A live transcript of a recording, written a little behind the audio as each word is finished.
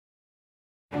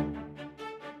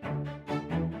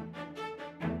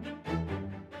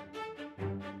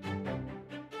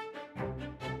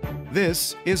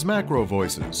This is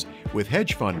MacroVoices with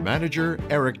hedge fund manager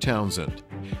Erik Townsend,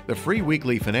 the free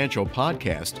weekly financial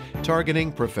podcast targeting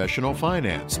professional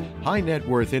finance, high net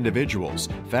worth individuals,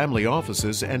 family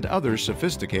offices, and other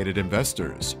sophisticated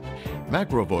investors.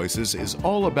 MacroVoices is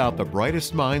all about the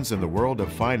brightest minds in the world of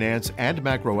finance and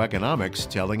macroeconomics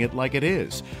telling it like it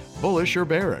is, bullish or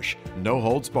bearish, no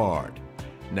holds barred.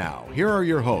 Now, here are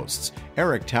your hosts,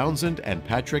 Erik Townsend and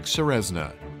Patrick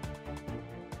Ceresna.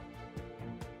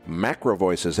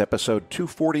 MacroVoices episode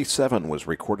 247 was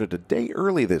recorded a day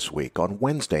early this week on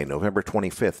Wednesday, November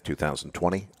 25th,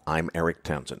 2020. I'm Erik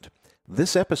Townsend.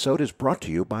 This episode is brought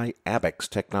to you by Abax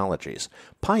Technologies,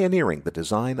 pioneering the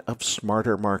design of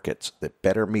smarter markets that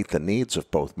better meet the needs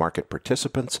of both market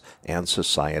participants and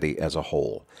society as a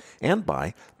whole, and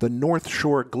by the North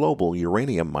Shore Global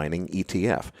Uranium Mining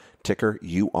ETF, ticker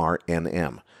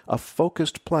URNM, a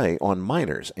focused play on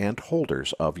miners and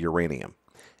holders of uranium.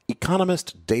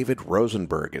 Economist David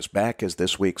Rosenberg is back as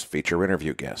this week's feature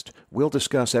interview guest. We'll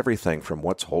discuss everything from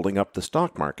what's holding up the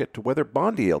stock market to whether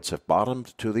bond yields have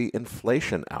bottomed to the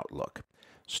inflation outlook.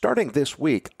 Starting this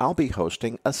week, I'll be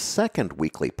hosting a second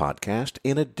weekly podcast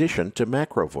in addition to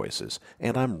MacroVoices,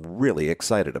 and I'm really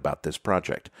excited about this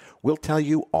project. We'll tell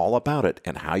you all about it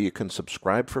and how you can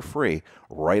subscribe for free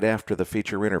right after the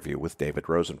feature interview with David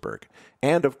Rosenberg.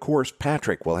 And of course,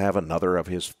 Patrick will have another of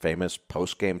his famous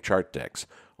post-game chart decks.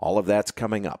 All of that's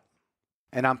coming up.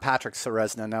 And I'm Patrick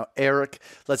Ceresna. Now, Erik,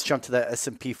 let's jump to the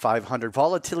S&P 500.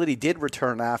 Volatility did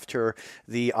return after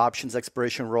the options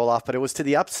expiration roll-off, but it was to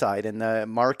the upside, and the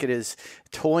market is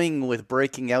toying with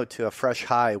breaking out to a fresh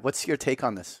high. What's your take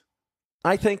on this?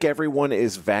 I think everyone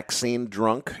is vaccine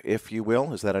drunk, if you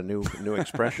will. Is that a new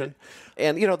expression?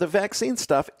 And, you know, the vaccine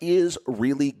stuff is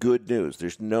really good news.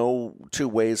 There's no two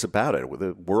ways about it.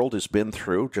 The world has been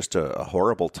through just a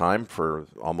horrible time for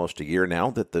almost a year now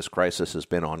that this crisis has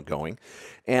been ongoing.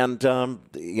 And,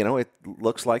 it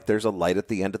looks like there's a light at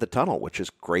the end of the tunnel, which is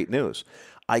great news.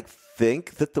 I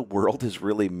think that the world is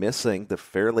really missing the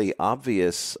fairly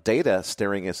obvious data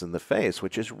staring us in the face,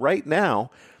 which is right now,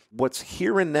 what's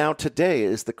here and now today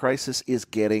is the crisis is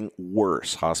getting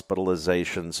worse.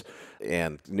 Hospitalizations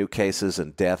and new cases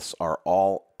and deaths are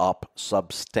all up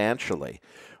substantially.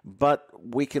 But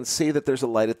we can see that there's a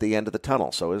light at the end of the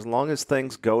tunnel. So as long as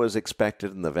things go as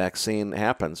expected and the vaccine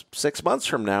happens, 6 months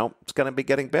from now, it's going to be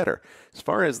getting better. As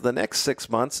far as the next 6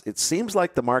 months, it seems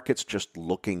like the market's just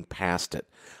looking past it.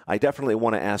 I definitely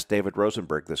want to ask David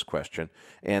Rosenberg this question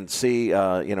and see,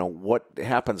 what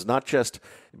happens not just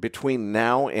between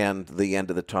now and the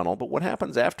end of the tunnel, but what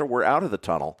happens after we're out of the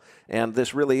tunnel and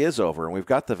this really is over and we've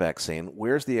got the vaccine.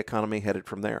 Where's the economy headed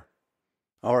from there?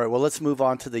 All right, well, let's move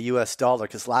on to the U.S. dollar,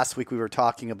 because last week we were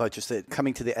talking about just it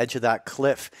coming to the edge of that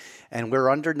cliff, and we're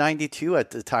under 92 at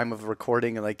the time of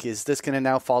recording. Like, is this going to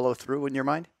now follow through in your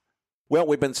mind? Well,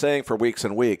 we've been saying for weeks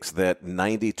and weeks that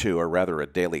 92, or rather a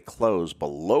daily close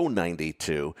below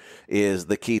 92, is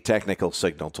the key technical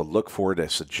signal to look for to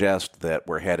suggest that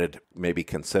we're headed maybe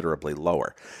considerably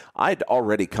lower. I'd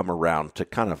already come around to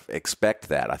kind of expect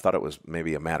that. I thought it was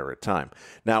maybe a matter of time.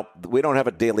 Now, we don't have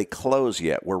a daily close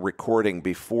yet. We're recording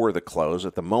before the close.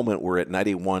 At the moment, we're at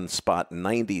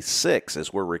 91.96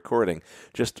 as we're recording,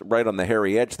 just right on the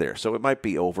hairy edge there. So it might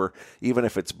be over. Even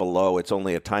if it's below, it's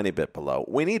only a tiny bit below.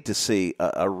 We need to see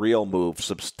a real move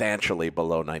substantially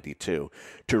below 92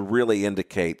 to really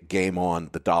indicate game on,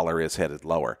 the dollar is headed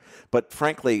lower. But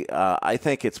frankly, I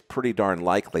think it's pretty darn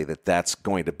likely that that's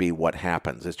going to be what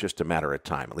happens. It's just a matter of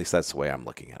time. At least that's the way I'm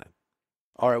looking at it.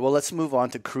 All right, well, let's move on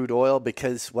to crude oil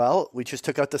because, well, we just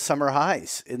took out the summer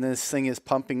highs and this thing is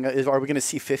pumping. Are we going to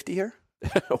see 50 here?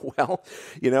 Well,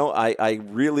 I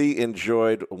really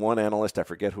enjoyed one analyst, I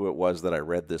forget who it was that I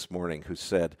read this morning, who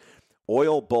said,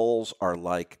 oil bulls are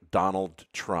like Donald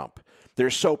Trump. They're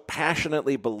so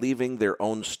passionately believing their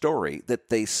own story that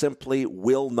they simply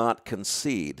will not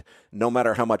concede, no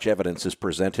matter how much evidence is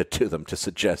presented to them to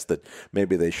suggest that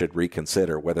maybe they should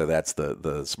reconsider whether that's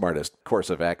the smartest course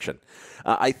of action.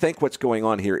 I think what's going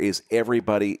on here is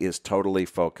everybody is totally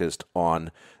focused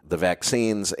on the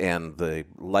vaccines and the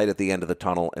light at the end of the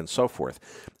tunnel and so forth.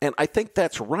 And I think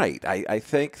that's right. I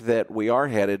think that we are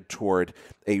headed toward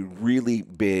a really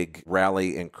big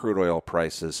rally in crude oil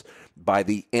prices by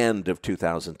the end of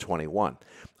 2021.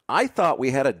 I thought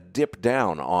we had a dip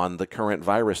down on the current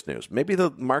virus news. Maybe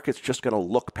the market's just going to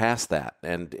look past that.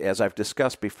 And as I've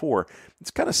discussed before,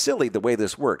 it's kind of silly the way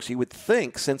this works. You would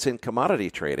think, since in commodity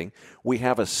trading, we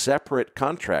have a separate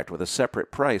contract with a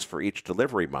separate price for each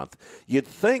delivery month, you'd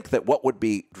think that what would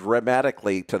be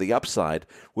dramatically to the upside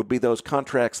would be those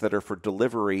contracts that are for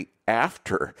delivery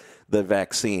after the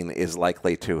vaccine is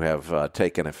likely to have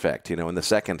taken effect, in the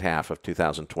second half of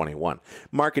 2021.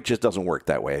 Market just doesn't work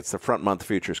that way. It's the front month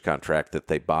futures contract that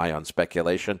they buy on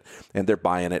speculation, and they're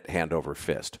buying it hand over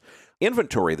fist.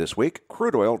 Inventory this week,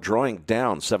 crude oil drawing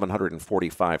down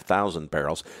 745,000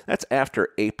 barrels. That's after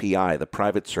API, the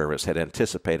private service, had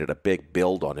anticipated a big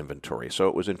build on inventory, so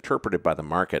it was interpreted by the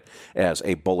market as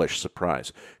a bullish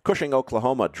surprise. Cushing,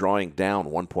 Oklahoma, drawing down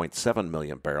 1.7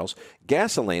 million barrels.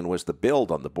 Gasoline was the build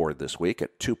on the board this week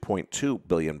at 2.2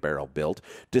 billion barrel build.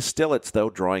 Distillates, though,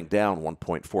 drawing down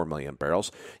 1.4 million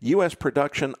barrels. U.S.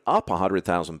 production up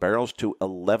 100,000 barrels to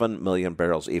 11 million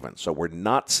barrels even. So we're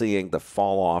not seeing the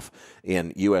fall off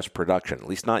in U.S. production, at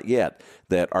least not yet,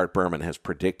 that Art Berman has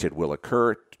predicted will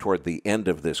occur toward the end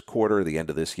of this quarter, the end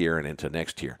of this year, and into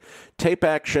next year. Tape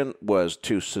action was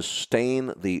to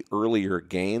sustain the earlier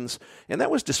gains, and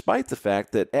that was despite the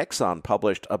fact that Exxon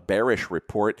published a bearish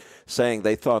report saying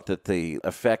they thought that the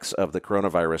effects of the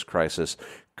coronavirus crisis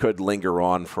could linger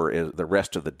on for the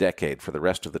rest of the decade, for the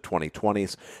rest of the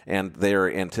 2020s, and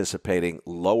they're anticipating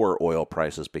lower oil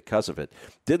prices because of it.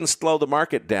 Didn't slow the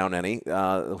market down any.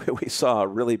 We saw a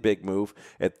really big move.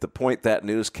 At the point that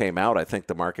news came out, I think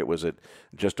the market was at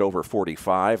just over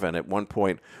 45, and at one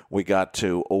point we got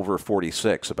to over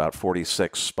 46, about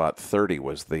 46.30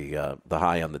 was the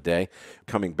high on the day,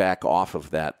 coming back off of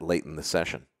that late in the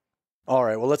session. All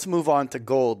right, well, let's move on to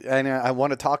gold. And I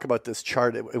want to talk about this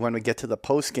chart when we get to the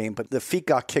post game, but the feet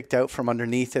got kicked out from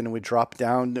underneath and we dropped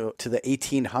down to the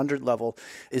 1800 level.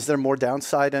 Is there more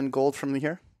downside in gold from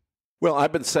here? Well,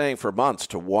 I've been saying for months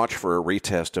to watch for a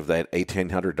retest of that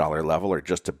 $1,800 level or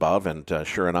just above, and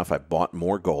sure enough, I bought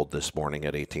more gold this morning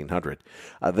at $1,800.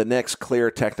 The next clear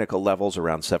technical level's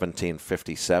around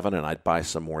 $1,757, and I'd buy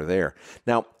some more there.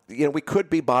 Now, we could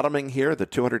be bottoming here. The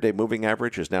 200-day moving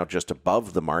average is now just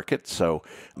above the market, so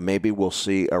maybe we'll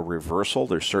see a reversal.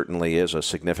 There certainly is a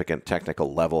significant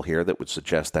technical level here that would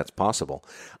suggest that's possible.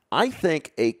 I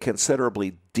think a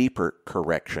considerably deeper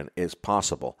correction is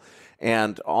possible.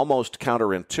 And almost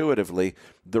counterintuitively,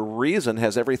 the reason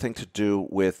has everything to do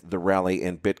with the rally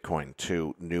in Bitcoin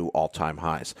to new all-time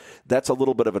highs. That's a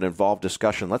little bit of an involved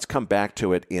discussion. Let's come back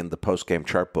to it in the post-game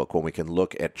chart book when we can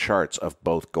look at charts of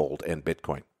both gold and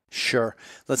Bitcoin. Sure.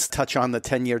 Let's touch on the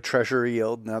 10-year Treasury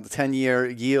yield. Now, the 10-year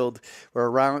yield, we're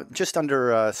around just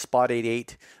under spot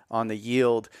 88 on the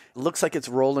yield. It looks like it's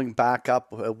rolling back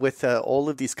up with all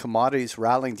of these commodities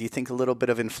rallying. Do you think a little bit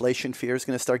of inflation fear is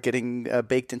going to start getting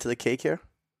baked into the cake here?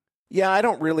 Yeah, I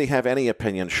don't really have any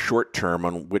opinion short term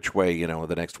on which way,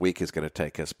 the next week is going to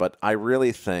take us. But I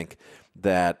really think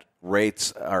that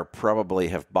rates are probably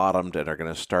have bottomed and are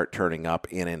going to start turning up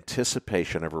in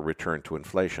anticipation of a return to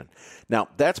inflation. Now,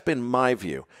 that's been my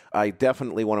view. I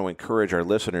definitely want to encourage our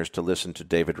listeners to listen to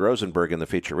David Rosenberg in the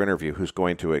feature interview, who's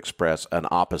going to express an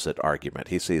opposite argument.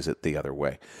 He sees it the other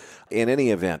way. In any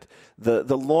event, the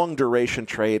long duration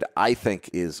trade, I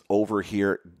think, is over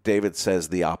here. David says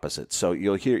the opposite. So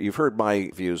you've heard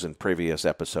my views in previous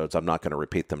episodes. I'm not going to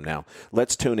repeat them now.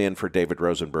 Let's tune in for David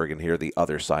Rosenberg and hear the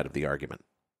other side of the argument.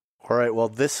 All right. Well,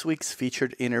 this week's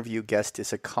featured interview guest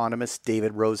is economist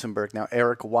David Rosenberg. Now,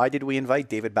 Erik, why did we invite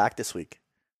David back this week?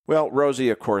 Well,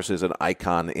 Rosie, of course, is an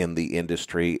icon in the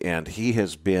industry, and he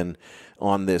has been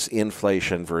on this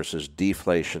inflation versus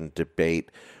deflation debate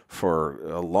for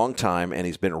a long time, and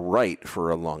he's been right for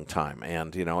a long time.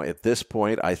 And, at this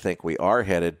point, I think we are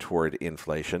headed toward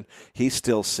inflation. He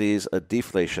still sees a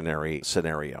deflationary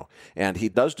scenario. And he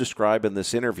does describe in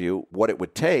this interview what it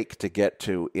would take to get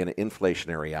to an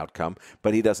inflationary outcome,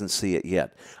 but he doesn't see it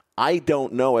yet. I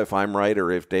don't know if I'm right or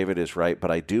if David is right,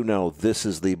 but I do know this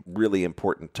is the really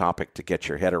important topic to get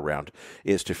your head around,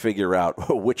 is to figure out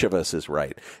which of us is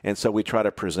right. And so we try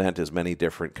to present as many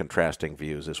different contrasting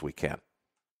views as we can.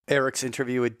 Erik's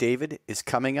interview with David is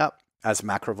coming up as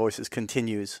MacroVoices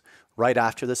continues right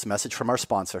after this message from our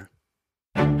sponsor.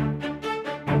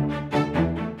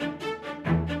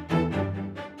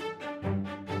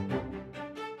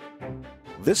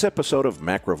 This episode of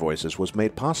MacroVoices was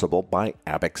made possible by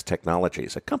Abex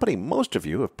Technologies, a company most of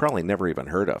you have probably never even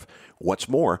heard of. What's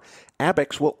more,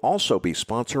 Abex will also be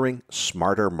sponsoring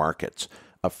Smarter Markets,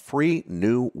 a free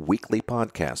new weekly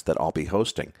podcast that I'll be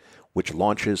hosting. which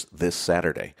launches this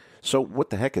Saturday. So what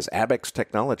the heck is Abaxx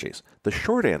Technologies? The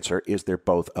short answer is they're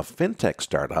both a fintech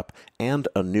startup and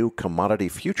a new commodity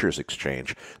futures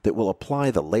exchange that will apply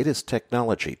the latest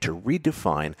technology to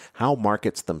redefine how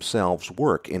markets themselves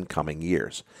work in coming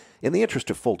years. In the interest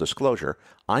of full disclosure,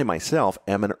 I myself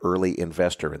am an early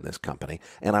investor in this company,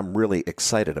 and I'm really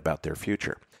excited about their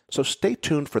future. So stay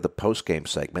tuned for the Postgame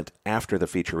segment after the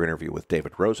feature interview with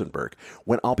David Rosenberg,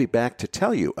 when I'll be back to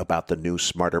tell you about the new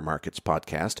Smarter Markets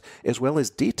podcast, as well as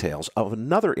details of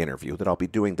another interview that I'll be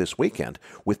doing this weekend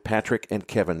with Patrick and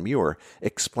Kevin Muir,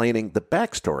 explaining the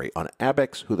backstory on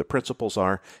Abaxx, who the principals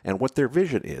are, and what their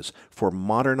vision is for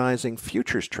modernizing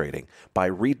futures trading by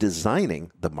redesigning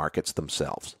the markets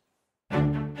themselves.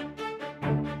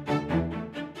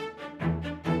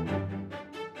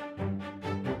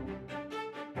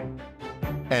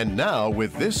 And now,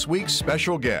 with this week's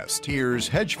special guest, here's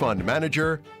hedge fund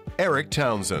manager Erik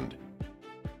Townsend.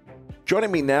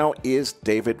 Joining me now is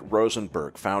David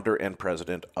Rosenberg, founder and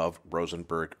president of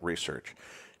Rosenberg Research.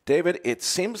 David, it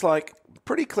seems like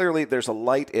pretty clearly there's a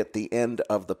light at the end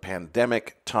of the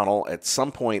pandemic tunnel at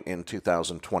some point in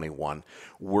 2021.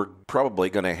 We're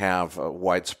probably going to have a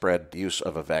widespread use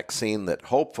of a vaccine that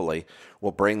hopefully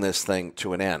will bring this thing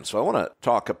to an end. So I want to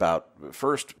talk about,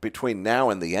 first, between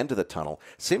now and the end of the tunnel.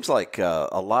 It seems like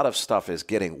a lot of stuff is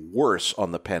getting worse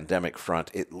on the pandemic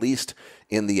front, at least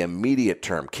in the immediate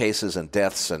term. Cases and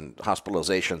deaths and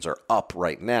hospitalizations are up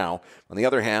right now. On the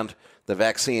other hand, the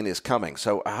vaccine is coming.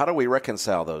 So how do we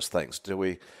reconcile those things? Do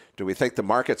we think the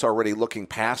market's already looking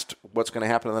past what's going to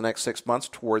happen in the next 6 months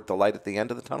toward the light at the end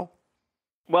of the tunnel?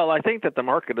 Well, I think that the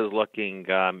market is looking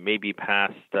maybe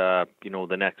past, the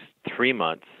next 3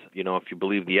 months. If you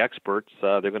believe the experts,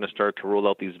 they're going to start to roll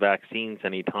out these vaccines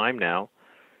any time now,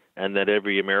 and that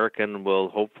every American will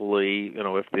hopefully,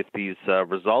 if these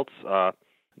results,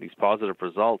 these positive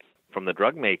results from the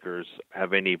drug makers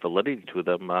have any validity to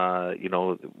them,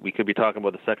 we could be talking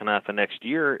about the second half of next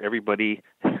year. Everybody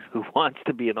who wants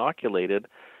to be inoculated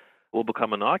will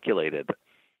become inoculated.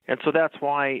 And so that's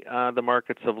why the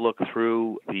markets have looked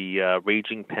through the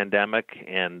raging pandemic,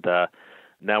 and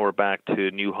now we're back to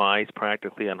new highs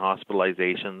practically on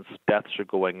hospitalizations. Deaths are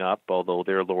going up, although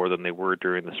they're lower than they were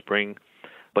during the spring,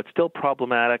 but still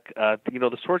problematic.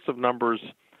 The sorts of numbers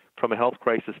from a health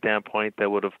crisis standpoint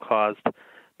that would have caused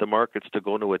the markets to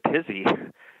go into a tizzy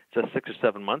just 6 or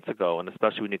 7 months ago, and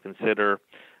especially when you consider,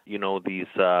 these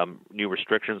new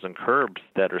restrictions and curbs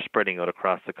that are spreading out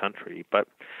across the country. But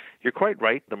you're quite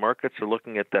right. The markets are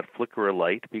looking at that flicker of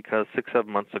light because 6,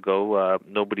 7 months ago,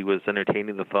 nobody was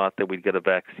entertaining the thought that we'd get a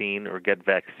vaccine or get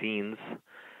vaccines,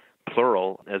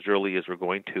 plural, as early as we're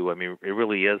going to. I mean, it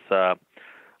really is a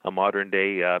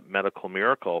modern-day medical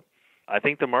miracle. I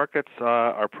think the markets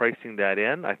are pricing that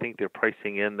in. I think they're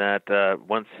pricing in that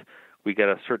once we get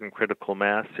a certain critical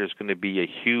mass, there's going to be a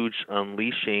huge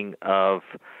unleashing of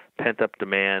pent-up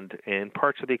demand in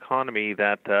parts of the economy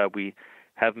that we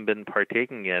haven't been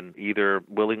partaking in, either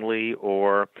willingly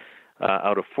or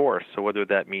out of force. So whether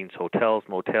that means hotels,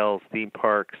 motels, theme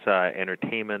parks,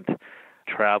 entertainment,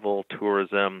 travel,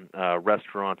 tourism,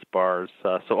 restaurants, bars.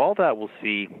 So all that we'll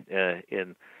see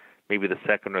in maybe the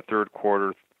second or third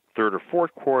or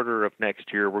fourth quarter of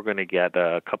next year. We're going to get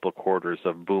a couple of quarters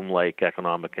of boom-like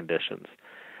economic conditions.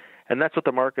 And that's what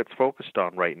the market's focused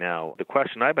on right now. The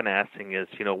question I've been asking is,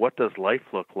 what does life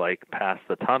look like past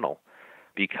the tunnel?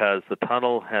 Because the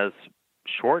tunnel has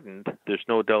shortened. There's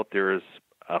no doubt there is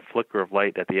a flicker of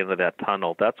light at the end of that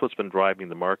tunnel. That's what's been driving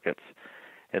the markets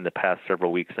in the past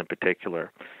several weeks in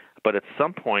particular. But at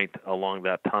some point along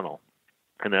that tunnel,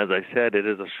 and as I said, it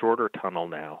is a shorter tunnel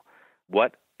now,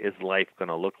 what is life going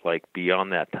to look like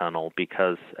beyond that tunnel?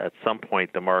 Because at some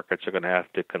point the markets are going to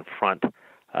have to confront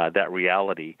that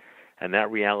reality, and that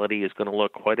reality is going to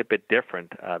look quite a bit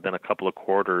different than a couple of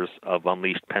quarters of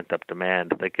unleashed pent-up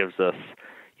demand that gives us,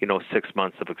 6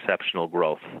 months of exceptional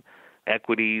growth.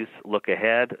 Equities look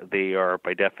ahead. They are,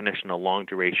 by definition, a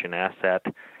long-duration asset.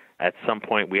 At some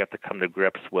point, we have to come to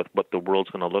grips with what the world's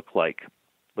going to look like,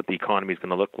 what the economy is going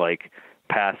to look like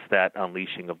past that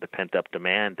unleashing of the pent-up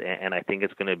demand. And I think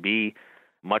it's going to be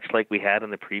much like we had in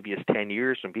the previous 10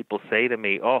 years when people say to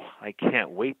me, I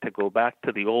can't wait to go back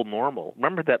to the old normal.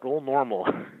 Remember, that old normal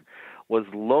was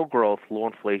low growth, low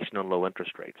inflation, and low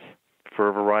interest rates for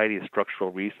a variety of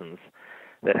structural reasons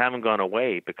that haven't gone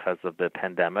away because of the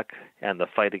pandemic and the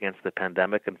fight against the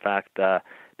pandemic. In fact,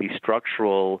 these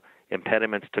structural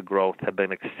impediments to growth have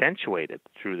been accentuated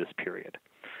through this period.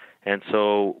 And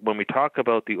so when we talk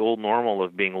about the old normal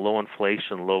of being low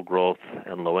inflation, low growth,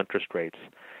 and low interest rates,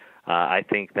 I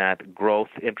think that growth,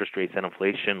 interest rates, and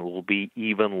inflation will be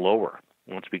even lower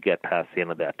once we get past the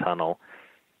end of that tunnel.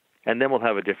 And then we'll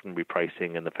have a different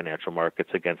repricing in the financial markets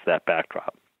against that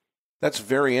backdrop. That's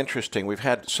very interesting. We've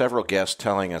had several guests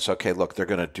telling us, okay, look, they're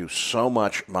going to do so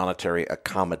much monetary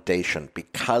accommodation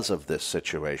because of this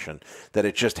situation that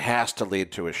it just has to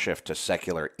lead to a shift to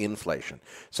secular inflation.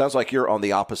 Sounds like you're on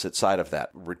the opposite side of that.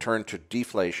 Return to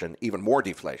deflation, even more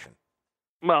deflation.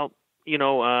 Well,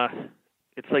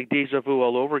 it's like deja vu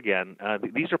all over again.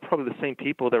 These are probably the same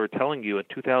people that were telling you in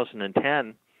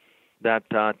 2010 that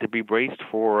to be braced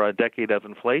for a decade of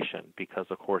inflation because,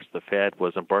 of course, the Fed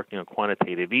was embarking on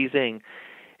quantitative easing,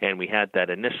 and we had that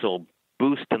initial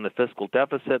boost in the fiscal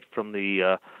deficit from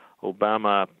the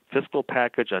Obama fiscal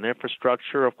package on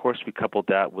infrastructure. Of course, we coupled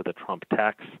that with the Trump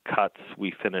tax cuts.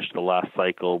 We finished the last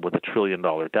cycle with $1 trillion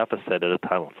deficit at a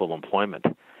time of full employment.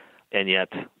 And yet,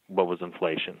 what was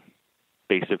inflation?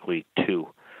 Basically 2.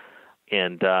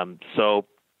 And so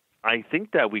I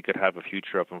think that we could have a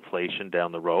future of inflation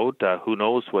down the road. Who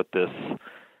knows what this,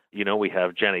 we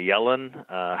have Janet Yellen,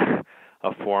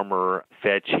 a former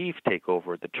Fed chief, take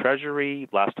over the Treasury.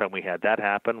 Last time we had that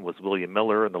happen was William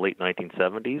Miller in the late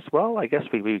 1970s. Well, I guess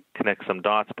we connect some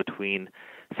dots between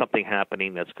something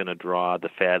happening that's going to draw the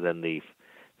Fed and the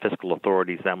fiscal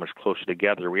authorities that much closer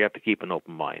together. We have to keep an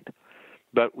open mind.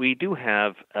 But we do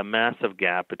have a massive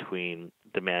gap between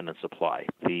demand and supply.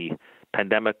 The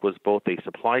pandemic was both a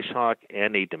supply shock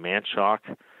and a demand shock,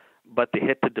 but the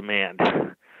hit to demand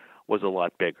was a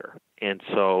lot bigger. And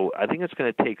so I think it's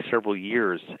going to take several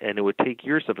years, and it would take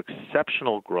years of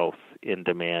exceptional growth in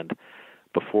demand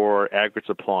before aggregate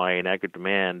supply and aggregate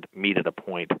demand meet at a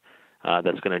point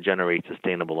that's going to generate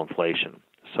sustainable inflation.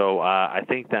 So I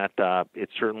think that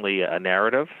it's certainly a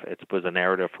narrative. It was a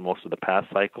narrative for most of the past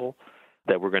cycle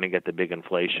that we're going to get the big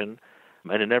inflation,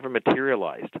 and it never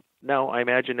materialized. Now, I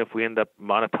imagine if we end up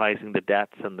monetizing the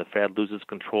debts and the Fed loses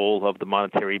control of the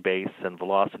monetary base and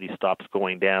velocity stops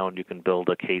going down, you can build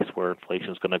a case where inflation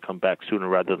is going to come back sooner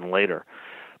rather than later.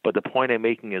 But the point I'm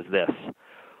making is this.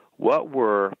 What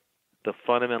were the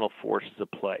fundamental forces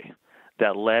at play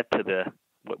that led to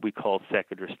what we call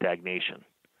secular stagnation?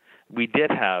 We did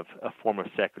have a form of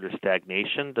secular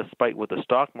stagnation, despite what the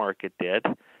stock market did,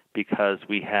 because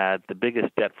we had the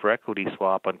biggest debt for equity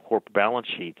swap on corporate balance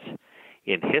sheets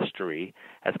in history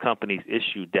as companies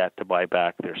issued debt to buy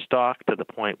back their stock, to the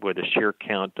point where the share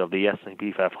count of the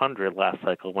S&P 500 last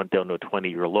cycle went down to a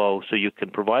 20-year low. So you can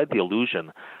provide the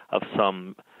illusion of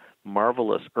some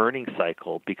marvelous earnings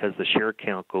cycle because the share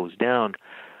count goes down.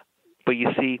 But you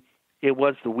see, it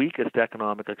was the weakest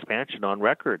economic expansion on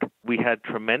record. We had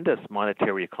tremendous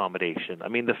monetary accommodation. I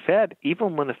mean, the Fed,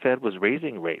 even when the Fed was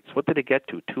raising rates, what did it get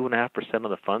to, 2.5% of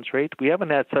the funds rate? We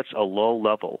haven't had such a low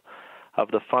level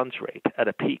of the funds rate at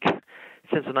a peak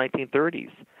since the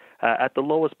 1930s. At the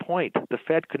lowest point, the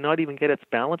Fed could not even get its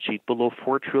balance sheet below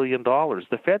 $4 trillion.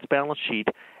 The Fed's balance sheet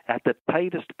at the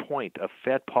tightest point of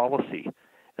Fed policy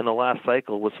in the last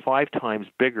cycle was 5 times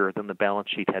bigger than the balance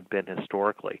sheet had been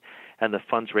historically. And the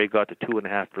funds rate got to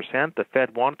 2.5%. The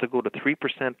Fed wanted to go to 3%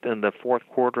 in the fourth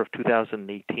quarter of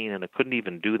 2018, and it couldn't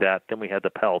even do that. Then we had the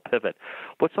Powell pivot.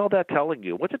 What's all that telling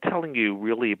you? What's it telling you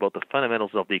really about the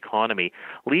fundamentals of the economy?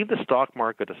 Leave the stock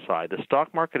market aside. The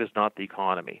stock market is not the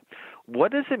economy.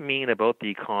 What does it mean about the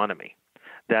economy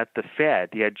that the Fed,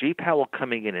 you had G. Powell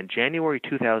coming in January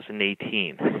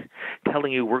 2018,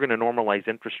 telling you we're going to normalize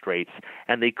interest rates,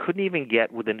 and they couldn't even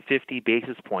get within 50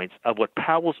 basis points of what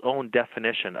Powell's own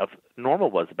definition of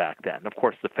normal was back then. Of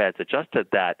course, the Fed's adjusted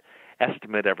that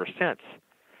estimate ever since.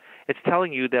 It's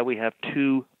telling you that we have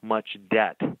too much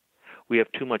debt. We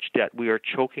have too much debt. We are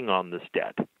choking on this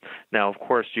debt. Now, of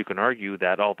course, you can argue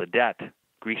that all the debt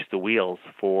greased the wheels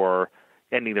for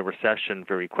ending the recession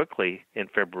very quickly in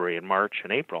February and March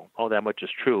and April. All that much is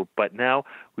true. But now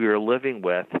we are living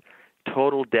with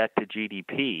total debt to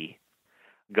GDP,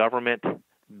 government,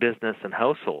 business, and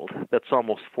household, that's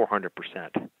almost 400%.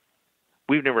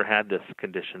 We've never had this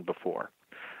condition before.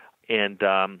 And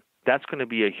that's going to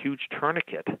be a huge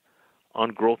tourniquet on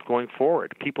growth going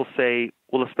forward. People say,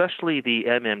 well, especially the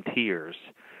MMTers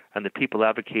and the people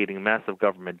advocating massive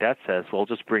government debt says, well,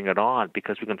 just bring it on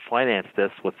because we can finance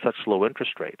this with such low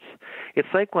interest rates. It's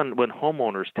like when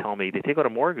homeowners tell me they take out a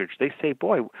mortgage, they say,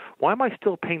 boy, why am I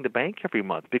still paying the bank every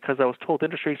month? Because I was told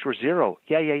interest rates were zero.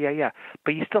 Yeah.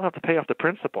 But you still have to pay off the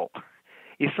principal.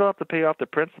 You still have to pay off the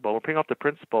principal. We're paying off the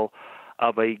principal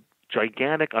of a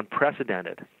gigantic,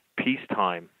 unprecedented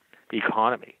peacetime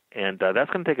economy. And that's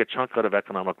going to take a chunk out of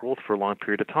economic growth for a long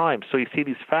period of time. So you see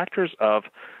these factors of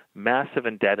massive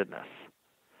indebtedness,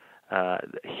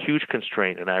 huge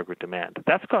constraint in aggregate demand.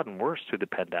 That's gotten worse through the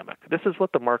pandemic. This is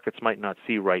what the markets might not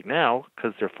see right now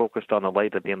because they're focused on the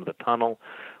light at the end of the tunnel.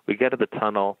 We get to the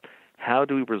tunnel. How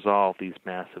do we resolve these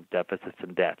massive deficits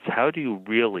and debts? How do you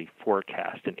really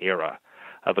forecast an era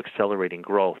of accelerating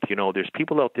growth? There's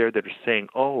people out there that are saying,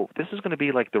 this is going to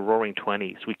be like the Roaring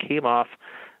 20s. We came off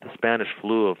the Spanish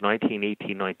flu of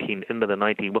 1918, 19 into the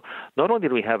 19. Well, not only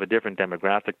did we have a different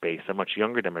demographic base, a much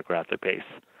younger demographic base,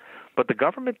 but the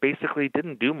government basically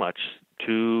didn't do much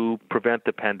to prevent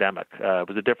the pandemic. It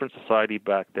was a different society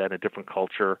back then, a different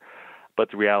culture.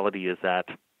 But the reality is that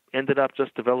ended up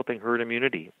just developing herd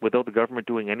immunity without the government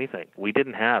doing anything. We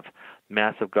didn't have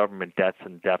massive government debts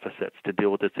and deficits to deal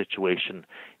with the situation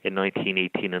in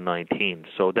 1918 and 19.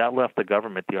 So that left the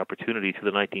government the opportunity to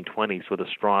the 1920s with a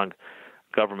strong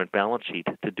government balance sheet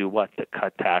to do what? To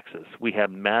cut taxes. We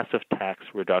had massive tax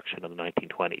reduction in the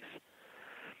 1920s.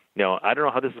 Now, I don't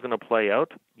know how this is going to play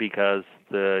out because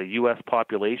the U.S.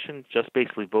 population just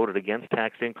basically voted against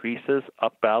tax increases,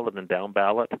 up ballot and down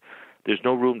ballot. There's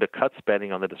no room to cut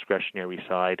spending on the discretionary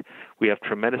side. We have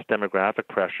tremendous demographic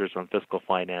pressures on fiscal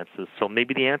finances. So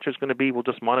maybe the answer is going to be we'll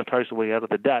just monetize the way out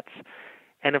of the debts.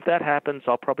 And if that happens,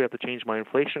 I'll probably have to change my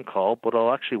inflation call, but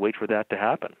I'll actually wait for that to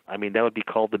happen. I mean, that would be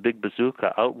called the big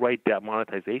bazooka, outright debt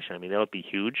monetization. I mean, that would be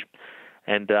huge.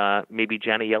 And maybe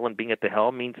Janet Yellen being at the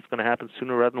helm means it's going to happen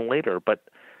sooner rather than later, but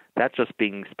that's just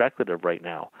being speculative right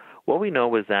now. What we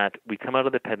know is that we come out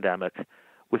of the pandemic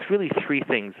with really three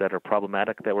things that are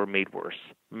problematic that were made worse.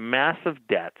 Massive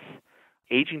debts,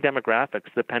 aging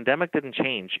demographics. The pandemic didn't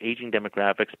change aging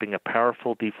demographics being a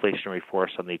powerful deflationary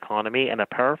force on the economy and a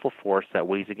powerful force that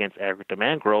weighs against aggregate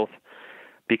demand growth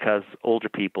because older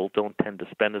people don't tend to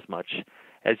spend as much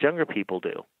as younger people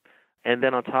do. And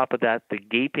then on top of that, the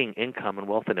gaping income and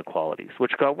wealth inequalities,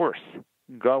 which got worse,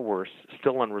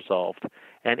 still unresolved.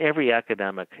 And every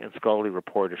academic and scholarly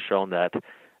report has shown that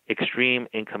extreme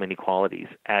income inequalities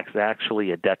acts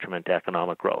actually a detriment to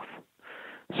economic growth.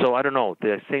 So I don't know.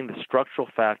 They're saying the structural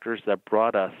factors that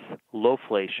brought us low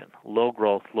inflation, low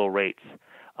growth, low rates,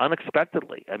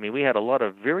 unexpectedly. I mean, we had a lot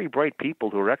of very bright people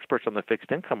who are experts on the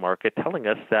fixed income market telling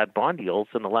us that bond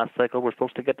yields in the last cycle were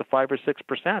supposed to get to 5 or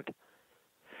 6%.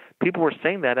 People were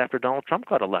saying that after Donald Trump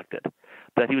got elected,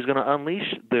 that he was going to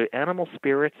unleash the animal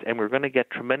spirits and we're going to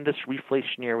get tremendous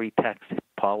reflationary tax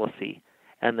policy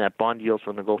and that bond yields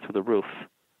were going to go through the roof.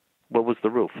 What was the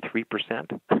roof?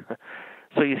 3%?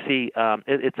 So you see,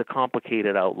 it's a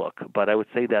complicated outlook, but I would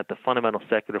say that the fundamental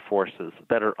secular forces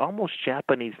that are almost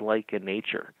Japanese-like in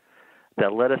nature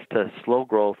that led us to slow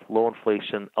growth, low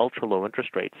inflation, ultra-low interest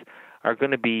rates are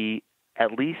going to be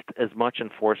at least as much in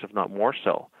force, if not more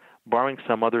so, barring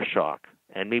some other shock.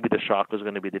 And maybe the shock is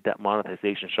going to be the debt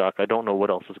monetization shock. I don't know what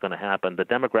else is going to happen. The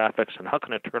demographics are not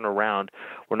going to turn around.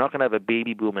 We're not going to have a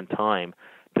baby boom in time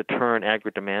to turn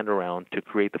aggregate demand around to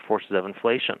create the forces of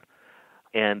inflation.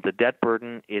 And the debt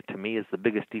burden, to me, is the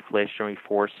biggest deflationary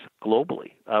force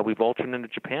globally. We've all turned into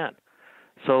Japan.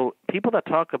 So people that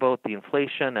talk about the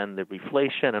inflation and the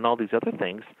reflation and all these other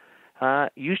things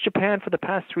use Japan for the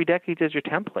past 3 decades as your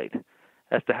template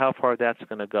as to how far that's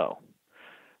going to go.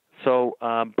 So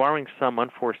barring some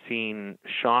unforeseen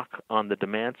shock on the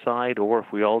demand side, or if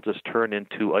we all just turn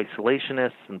into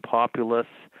isolationists and populists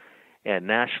and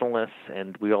nationalists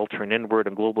and we all turn inward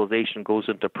and globalization goes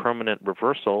into permanent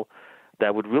reversal,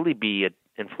 that would really be an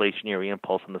inflationary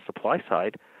impulse on the supply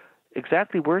side.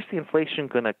 Exactly where's the inflation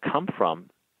going to come from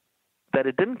that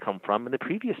it didn't come from in the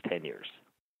previous 10 years?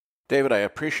 David, I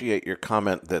appreciate your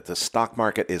comment that the stock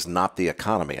market is not the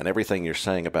economy, and everything you're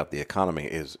saying about the economy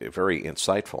is very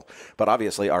insightful. But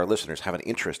obviously, our listeners have an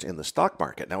interest in the stock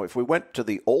market. Now, if we went to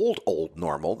the old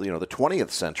normal, the 20th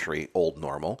century old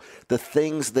normal, the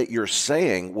things that you're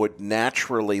saying would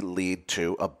naturally lead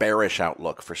to a bearish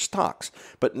outlook for stocks.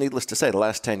 But needless to say, the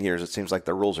last 10 years, it seems like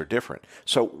the rules are different.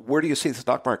 So where do you see the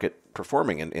stock market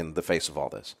performing in the face of all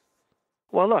this?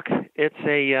 Well, look, it's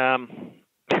a...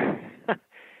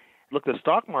 Look, the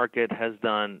stock market has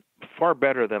done far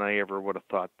better than I ever would have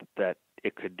thought that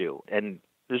it could do. And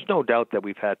there's no doubt that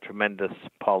we've had tremendous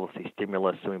policy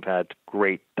stimulus and we've had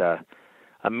great,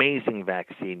 amazing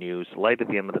vaccine news, light at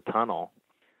the end of the tunnel.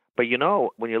 But,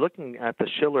 when you're looking at the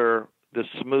Shiller, the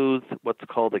smooth, what's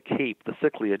called a CAPE, the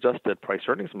cyclically adjusted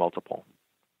price-earnings multiple,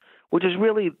 which is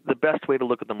really the best way to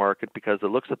look at the market because it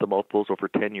looks at the multiples over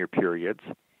 10-year periods.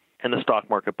 And the stock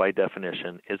market, by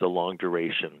definition, is a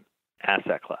long-duration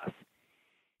asset class.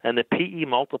 And the PE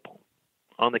multiple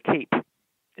on the CAPE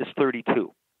is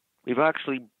 32. We've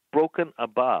actually broken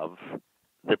above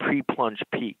the pre-plunge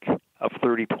peak of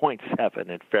 30.7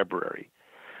 in February.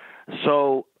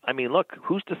 So I mean, look,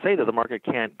 who's to say that the market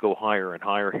can't go higher and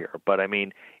higher here? But, I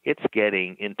mean, it's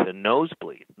getting into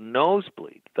nosebleed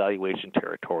valuation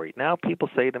territory. Now people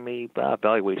say to me,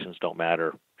 valuations don't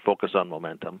matter. Focus on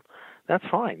momentum. That's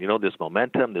fine. There's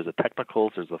momentum, there's the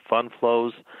technicals, there's the fund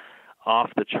flows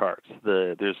off the charts.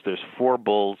 There's 4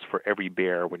 bulls for every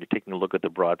bear when you're taking a look at the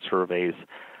broad surveys.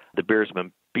 The bears have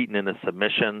been beaten in a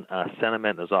submission.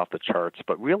 Sentiment is off the charts.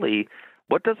 But really,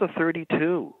 what does a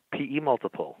 32 PE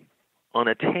multiple on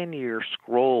a 10-year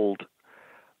scrolled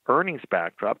earnings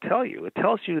backdrop tell you? It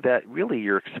tells you that really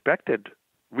your expected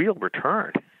real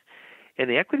return in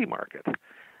the equity market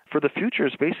for the future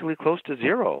is basically close to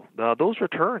zero. Those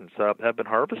returns have been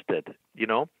harvested,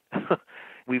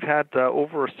 We've had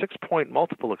over a 6-point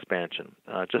multiple expansion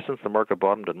just since the market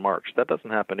bottomed in March. That doesn't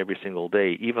happen every single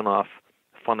day, even off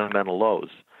fundamental lows.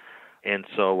 And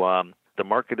so the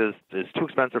market is too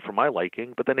expensive for my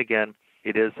liking, but then again,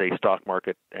 it is a stock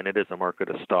market, and it is a market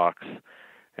of stocks,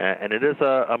 and it is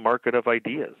a market of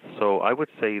ideas. So I would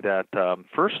say that,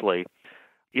 firstly,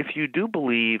 if you do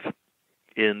believe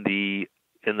in the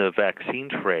vaccine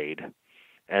trade,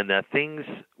 and that things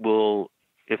will,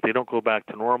 if they don't go back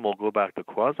to normal, go back to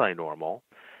quasi-normal,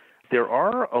 there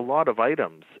are a lot of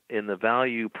items in the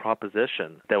value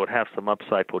proposition that would have some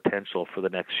upside potential for the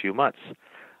next few months.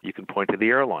 You can point to the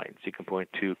airlines. You can point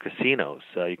to casinos.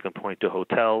 You can point to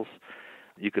hotels.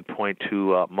 You could point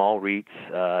to mall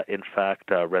REITs, in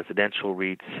fact, residential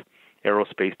REITs,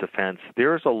 aerospace defense.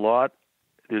 There's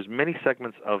many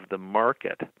segments of the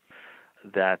market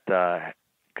that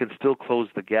can still close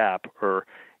the gap, or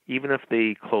even if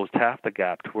they closed half the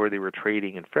gap to where they were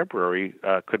trading in February,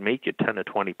 could make it 10 to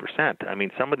 20%. I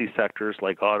mean, some of these sectors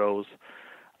like autos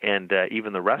and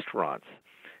even the restaurants,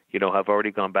 have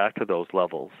already gone back to those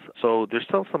levels. So there's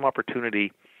still some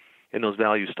opportunity in those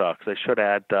value stocks. I should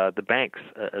add the banks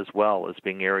as well as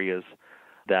being areas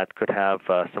that could have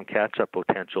some catch-up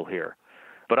potential here.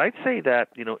 But I'd say that,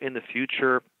 in the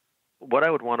future, what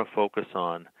I would want to focus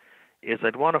on is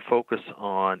I'd want to focus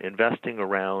on investing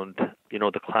around,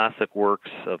 the classic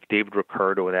works of David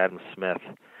Ricardo and Adam Smith,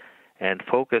 and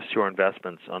focus your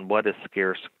investments on what is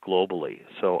scarce globally.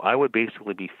 So I would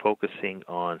basically be focusing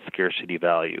on scarcity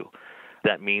value.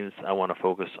 That means I want to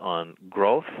focus on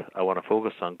growth. I want to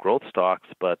focus on growth stocks,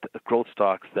 but growth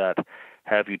stocks that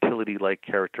have utility-like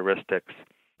characteristics,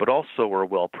 but also are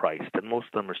well-priced, and most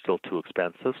of them are still too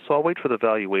expensive. So I'll wait for the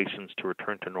valuations to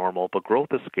return to normal, but growth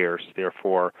is scarce,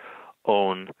 therefore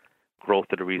own growth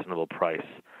at a reasonable price.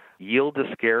 Yield is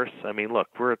scarce. I mean, look,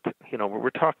 we're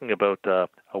talking about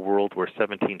a world where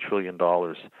 $17 trillion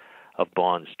of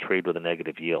bonds trade with a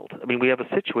negative yield. I mean, we have a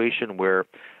situation where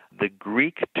the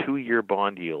Greek 2-year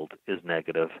bond yield is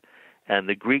negative, and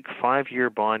the Greek 5-year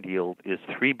bond yield is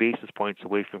 3 basis points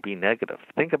away from being negative.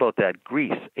 Think about that.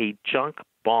 Greece, a junk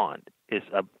bond, is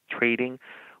trading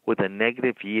with a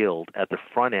negative yield at the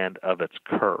front end of its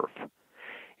curve.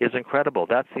 It's incredible.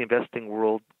 That's the investing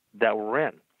world that we're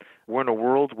in. We're in a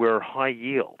world where high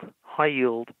yield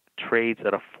trades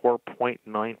at a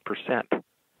 4.9%.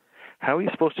 How are you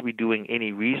supposed to be doing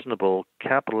any reasonable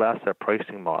capital asset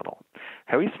pricing model?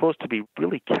 How are you supposed to be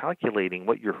really calculating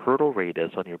what your hurdle rate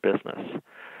is on your business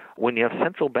when you have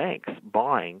central banks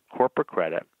buying corporate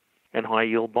credit and high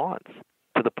yield bonds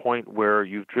to the point where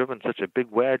you've driven such a big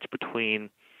wedge between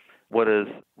what is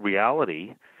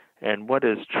reality and what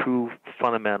is true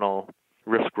fundamental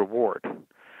risk reward?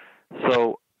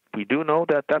 So we do know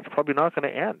that that's probably not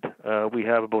going to end. We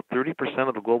have about 30%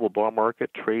 of the global bond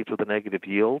market trades with a negative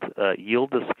yield.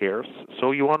 Yield is scarce,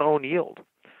 so you want to own yield.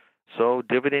 So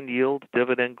dividend yield,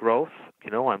 dividend growth.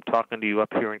 I'm talking to you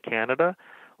up here in Canada.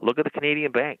 Look at the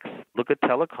Canadian banks. Look at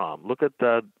telecom. Look at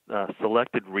the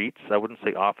selected REITs. I wouldn't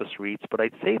say office REITs, but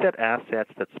I'd say that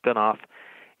assets that spin off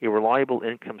a reliable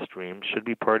income stream should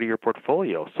be part of your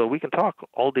portfolio. So we can talk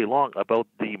all day long about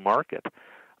the market,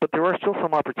 but there are still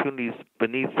some opportunities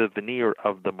beneath the veneer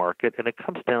of the market, and it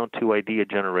comes down to idea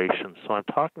generation. So I'm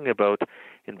talking about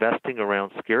investing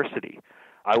around scarcity.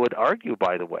 I would argue,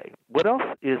 by the way, what else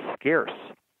is scarce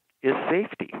is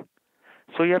safety.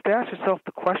 So you have to ask yourself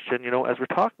the question, as we're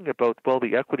talking about,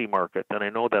 the equity market, and I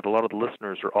know that a lot of the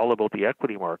listeners are all about the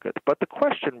equity market, but the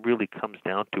question really comes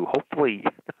down to, hopefully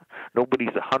nobody's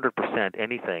 100%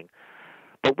 anything,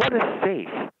 but what is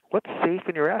safe? What's safe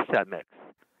in your asset mix?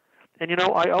 And,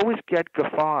 I always get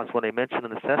guffaws when I mention the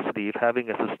necessity of having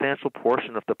a substantial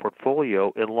portion of the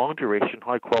portfolio in long-duration,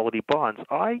 high-quality bonds.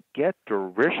 I get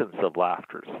derisions of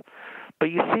laughters.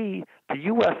 But you see, the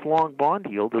U.S. long bond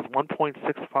yield is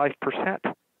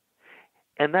 1.65%.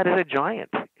 And that is a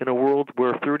giant in a world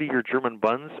where 30-year German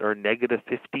bunds are negative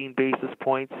 15 basis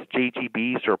points,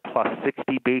 JGBs are plus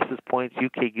 60 basis points,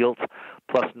 UK gilts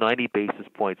plus 90 basis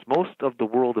points. Most of the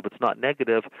world, if it's not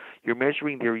negative, you're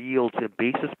measuring their yields in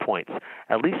basis points.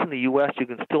 At least in the U.S., you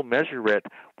can still measure it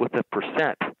with a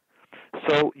percent.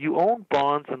 So you own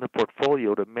bonds in the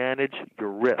portfolio to manage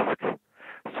your risk.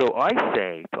 So I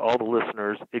say to all the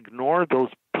listeners, ignore those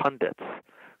pundits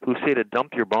who say to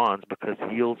dump your bonds because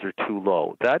yields are too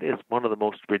low. That is one of the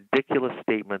most ridiculous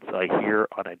statements I hear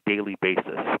on a daily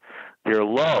basis. They're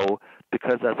low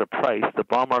because as a price, the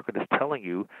bond market is telling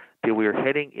you that we are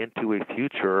heading into a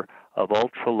future of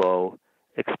ultra-low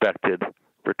expected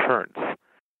returns.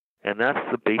 And that's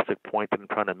the basic point that I'm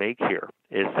trying to make here,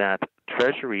 is that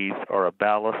treasuries are a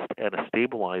ballast and a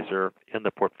stabilizer in the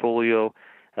portfolio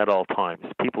at all times.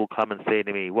 People come and say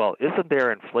to me, well, isn't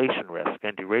there inflation risk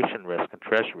and duration risk in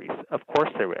treasuries? Of course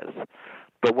there is.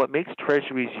 But what makes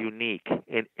treasuries unique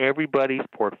in everybody's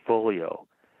portfolio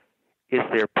is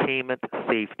their payment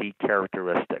safety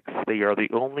characteristics. They are the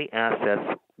only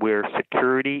assets where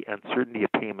security and certainty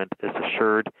of payment is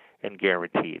assured and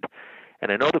guaranteed.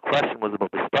 And I know the question was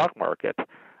about the stock market,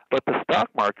 but the stock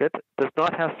market does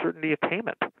not have certainty of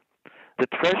payment. The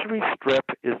Treasury strip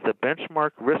is the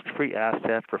benchmark risk-free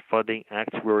asset for funding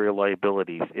actuarial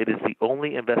liabilities. It is the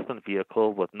only investment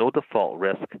vehicle with no default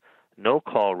risk, no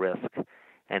call risk,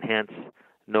 and hence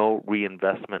no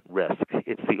reinvestment risk.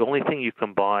 It's the only thing you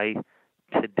can buy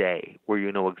today where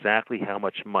you know exactly how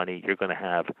much money you're going to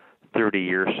have 30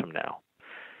 years from now.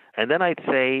 And then I'd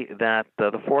say that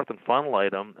the fourth and final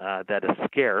item that is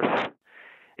scarce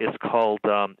is called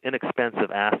inexpensive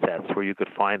assets, where you could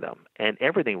find them. And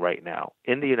everything right now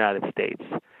in the United States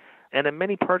and in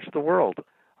many parts of the world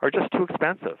are just too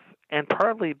expensive, and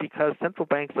partly because central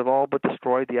banks have all but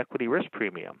destroyed the equity risk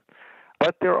premium.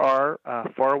 But there are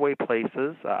faraway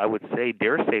places, I would say,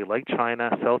 dare say, like China,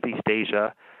 Southeast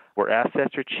Asia, where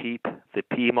assets are cheap, the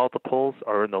PE multiples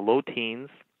are in the low teens,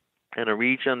 in a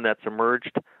region that's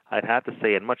emerged, I'd have to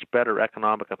say, in much better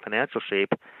economic and financial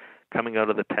shape coming out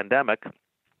of the pandemic.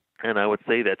 And I would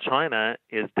say that China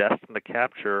is destined to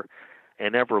capture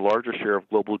an ever larger share of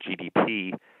global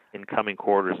GDP in coming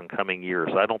quarters and coming years.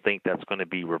 I don't think that's going to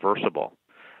be reversible.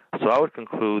 So I would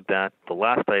conclude that the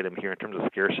last item here in terms of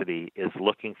scarcity is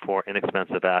looking for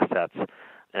inexpensive assets.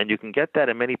 And you can get that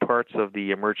in many parts of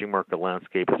the emerging market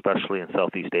landscape, especially in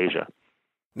Southeast Asia.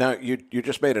 Now, you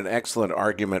just made an excellent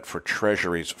argument for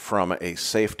treasuries from a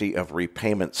safety of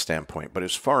repayment standpoint. But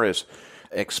as far as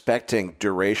expecting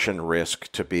duration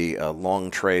risk to be a long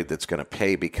trade that's going to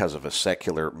pay because of a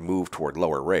secular move toward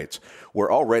lower rates, we're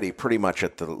already pretty much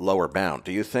at the lower bound.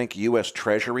 Do you think U.S.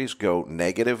 treasuries go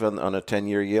negative on a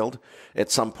 10-year yield at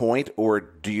some point, or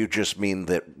do you just mean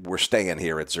that we're staying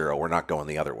here at zero, we're not going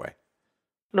the other way?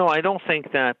 No, I don't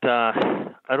think that.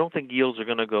 I don't think yields are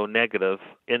going to go negative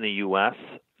in the U.S.,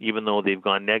 even though they've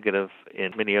gone negative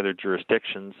in many other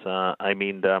jurisdictions.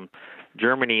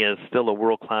 Germany is still a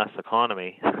world-class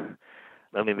economy.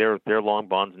 I mean, their long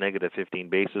bonds negative 15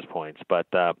 basis points, but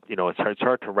it's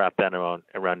hard to wrap that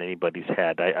around anybody's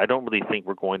head. I don't really think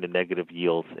we're going to negative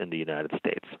yields in the United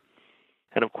States.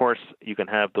 And of course, you can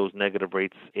have those negative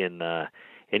rates in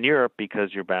Europe because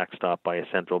you're backstopped by a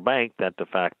central bank that de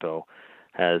facto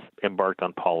has embarked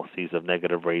on policies of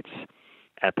negative rates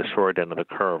at the short end of the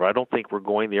curve. I don't think we're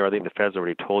going there. I think the Fed's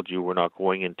already told you we're not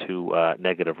going into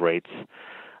negative rates.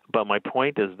 But my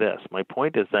point is this. My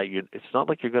point is that it's not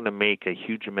like you're going to make a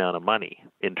huge amount of money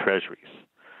in treasuries.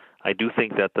 I do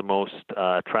think that the most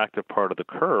attractive part of the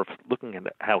curve, looking at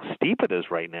how steep it is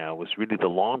right now, is really the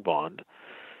long bond.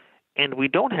 And we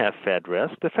don't have Fed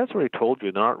risk. The Fed's already told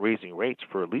you they're not raising rates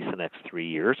for at least the next 3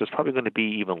 years. It's probably going to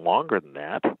be even longer than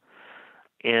that.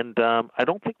 And I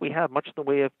don't think we have much in the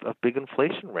way of big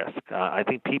inflation risk. I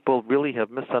think people really have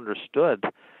misunderstood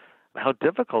how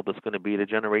difficult it's going to be to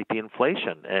generate the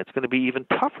inflation. And it's going to be even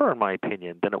tougher, in my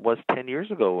opinion, than it was 10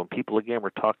 years ago when people, again, were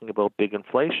talking about big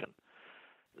inflation.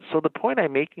 So the point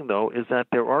I'm making, though, is that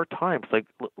there are times, like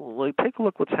take a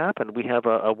look what's happened. We have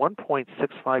a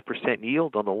 1.65%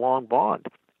 yield on the long bond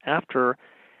after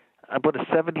about a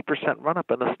 70%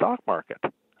 run-up in the stock market.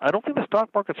 I don't think the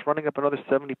stock market's running up another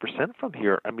 70% from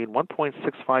here. I mean,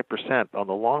 1.65% on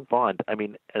the long bond. I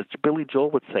mean, as Billy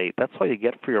Joel would say, that's all you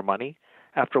get for your money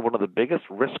after one of the biggest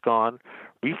risk-on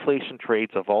reflation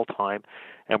trades of all time,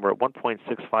 and we're at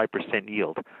 1.65%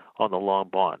 yield on the long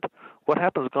bond. What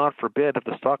happens, God forbid, if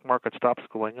the stock market stops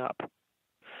going up?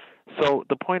 So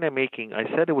the point I'm making, I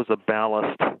said it was a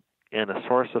ballast and a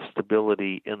source of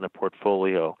stability in the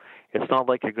portfolio. It's not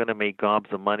like you're going to make gobs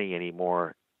of money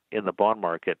anymore in the bond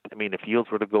market. I mean, if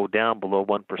yields were to go down below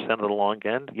 1% of the long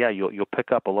end, yeah, you'll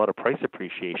pick up a lot of price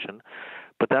appreciation.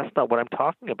 But that's not what I'm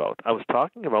talking about. I was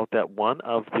talking about that one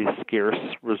of the scarce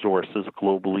resources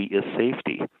globally is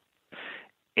safety.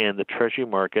 And the Treasury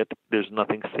market, there's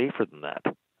nothing safer than that.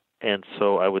 And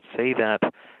so I would say that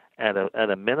at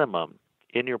a minimum,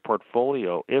 in your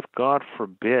portfolio, if God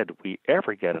forbid we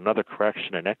ever get another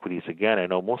correction in equities again, I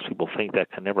know most people think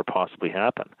that can never possibly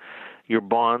happen, your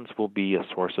bonds will be a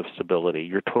source of stability.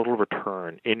 Your total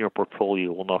return in your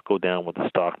portfolio will not go down with the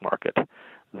stock market.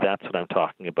 That's what I'm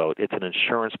talking about. It's an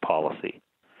insurance policy.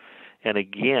 And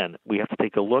again, we have to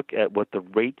take a look at what the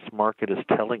rates market is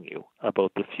telling you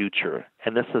about the future.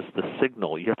 And this is the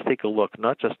signal. You have to take a look,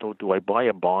 not just, do I buy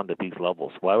a bond at these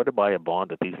levels? Why would I buy a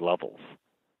bond at these levels?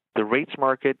 The rates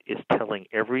market is telling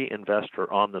every investor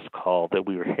on this call that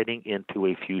we are heading into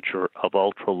a future of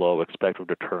ultra-low expected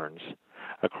returns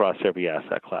across every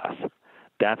asset class.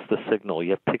 That's the signal.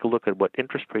 You have to take a look at what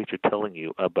interest rates are telling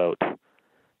you about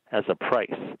as a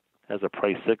price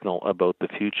signal about the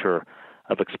future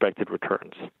of expected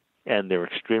returns. And they're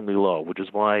extremely low, which is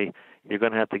why you're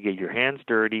going to have to get your hands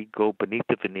dirty, go beneath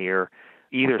the veneer,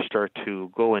 either start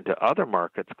to go into other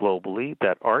markets globally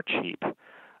that are cheap,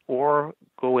 or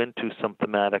go into some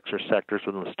thematics or sectors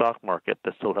within the stock market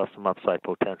that still have some upside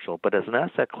potential. But as an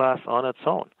asset class on its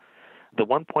own, the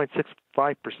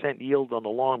 1.65% yield on the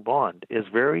long bond is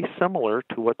very similar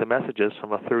to what the message is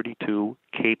from a 32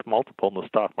 CAPE multiple in the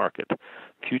stock market.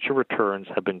 Future returns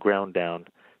have been ground down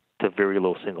to very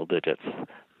low single digits.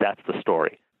 That's the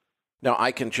story. Now,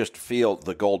 I can just feel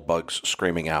the gold bugs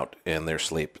screaming out in their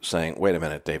sleep, saying, wait a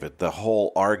minute, David, the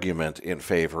whole argument in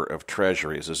favor of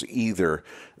treasuries is either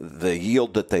the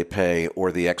yield that they pay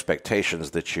or the expectations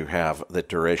that you have that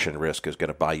duration risk is going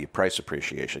to buy you price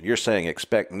appreciation. You're saying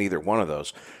expect neither one of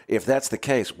those. If that's the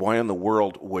case, why in the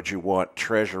world would you want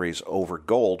treasuries over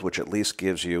gold, which at least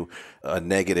gives you a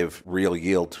negative real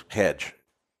yield hedge?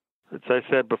 As I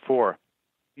said before,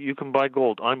 you can buy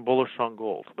gold. I'm bullish on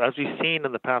gold. As we've seen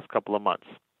in the past couple of months,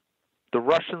 the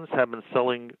Russians have been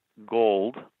selling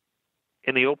gold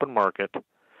in the open market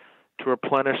to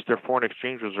replenish their foreign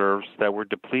exchange reserves that were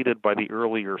depleted by the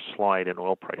earlier slide in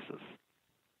oil prices.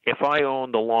 If I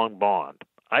own the long bond,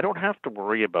 I don't have to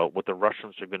worry about what the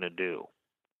Russians are going to do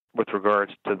with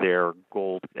regards to their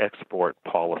gold export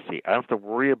policy. I don't have to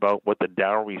worry about what the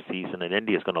dowry season in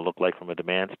India is going to look like from a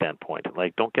demand standpoint.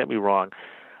 Like, don't get me wrong,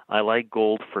 I like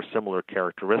gold for similar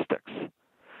characteristics.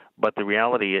 But the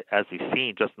reality, as we've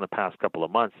seen just in the past couple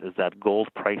of months, is that gold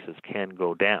prices can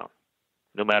go down.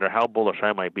 No matter how bullish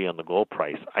I might be on the gold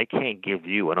price, I can't give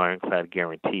you an ironclad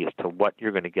guarantee as to what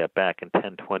you're going to get back in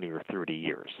 10, 20, or 30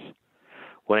 years.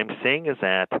 What I'm saying is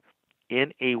that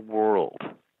in a world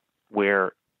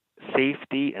where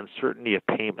safety and certainty of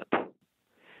payment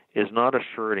is not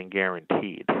assured and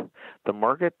guaranteed, the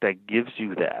market that gives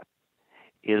you that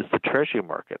is the Treasury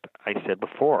market. I said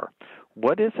before,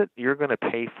 what is it you're going to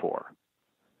pay for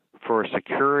a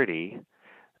security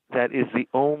that is the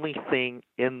only thing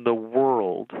in the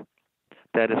world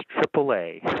that is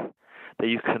AAA that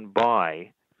you can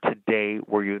buy today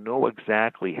where you know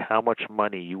exactly how much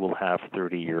money you will have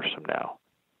 30 years from now?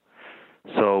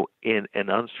 So in an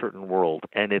uncertain world,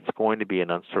 and it's going to be an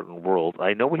uncertain world,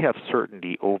 I know we have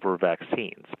certainty over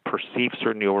vaccines, perceived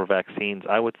certainty over vaccines.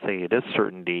 I would say it is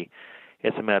certainty.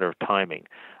 It's a matter of timing.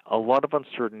 A lot of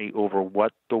uncertainty over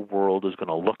what the world is going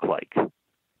to look like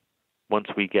once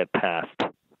we get past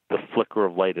the flicker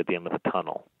of light at the end of the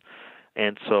tunnel.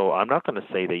 And so I'm not going to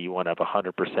say that you want to have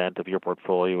 100% of your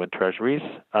portfolio in treasuries.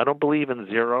 I don't believe in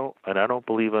 0, and I don't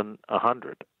believe in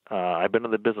 100. I've been in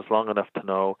the business long enough to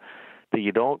know that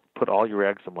you don't put all your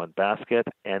eggs in one basket,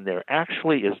 and there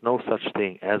actually is no such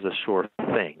thing as a sure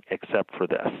thing except for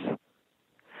this,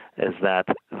 is that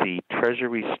the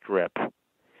treasury strip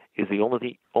is the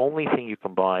only thing you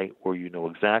can buy where you know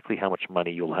exactly how much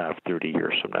money you'll have 30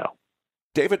 years from now.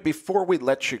 David, before we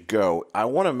let you go, I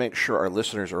want to make sure our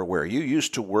listeners are aware. You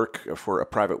used to work for a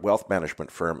private wealth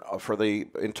management firm for the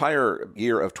entire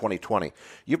year of 2020.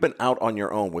 You've been out on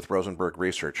your own with Rosenberg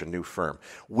Research, a new firm.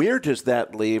 Where does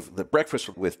that leave? The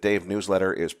Breakfast with Dave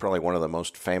newsletter is probably one of the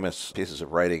most famous pieces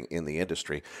of writing in the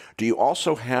industry. Do you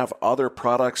also have other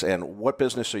products, and what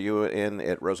business are you in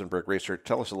at Rosenberg Research?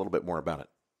 Tell us a little bit more about it.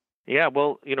 Yeah,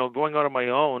 well, going out on my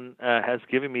own has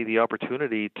given me the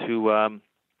opportunity to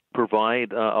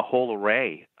provide a whole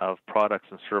array of products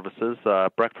and services.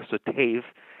 Breakfast with Dave,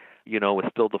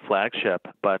 is still the flagship,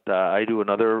 but I do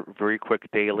another very quick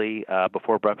daily.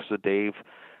 Before Breakfast with Dave,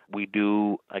 we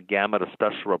do a gamut of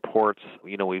special reports.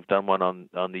 We've done one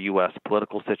on the U.S.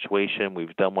 political situation.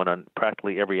 We've done one on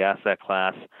practically every asset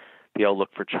class. the outlook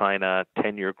for China,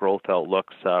 10-year growth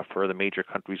outlooks for the major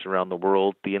countries around the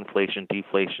world, the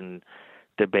inflation-deflation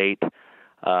debate,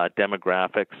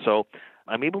 demographics. So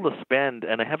I'm able to spend,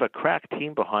 and I have a crack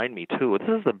team behind me too. This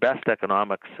is the best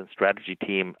economics and strategy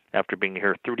team after being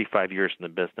here 35 years in the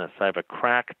business. I have a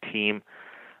crack team,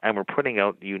 and we're putting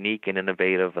out unique and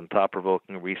innovative and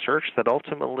thought-provoking research that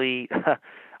ultimately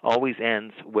always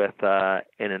ends with an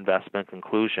investment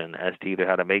conclusion as to either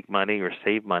how to make money or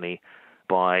save money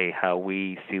by how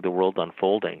we see the world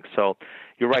unfolding. So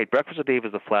you're right, Breakfast with Dave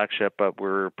is a flagship, but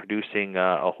we're producing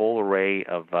a whole array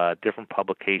of different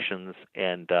publications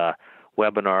and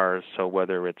webinars. So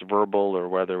whether it's verbal or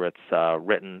whether it's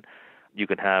written, you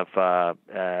can have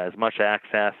as much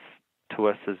access to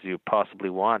us as you possibly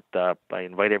want. I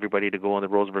invite everybody to go on the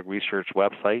Rosenberg Research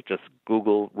website. Just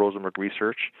Google Rosenberg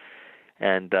Research,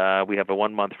 and we have a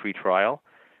 1-month free trial,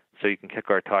 so you can kick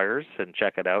our tires and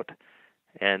check it out.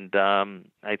 And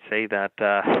I'd say that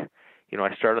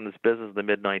I started in this business in the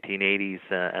mid-1980s,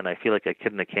 and I feel like a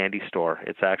kid in a candy store.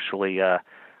 It's actually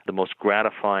the most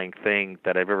gratifying thing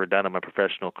that I've ever done in my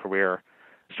professional career,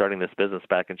 starting this business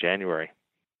back in January.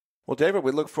 Well, David,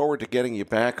 we look forward to getting you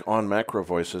back on Macro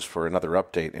Voices for another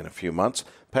update in a few months.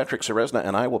 Patrick Ceresna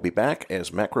and I will be back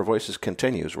as Macro Voices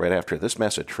continues right after this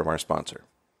message from our sponsor.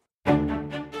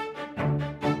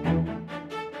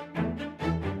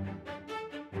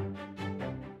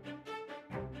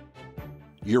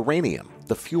 Uranium,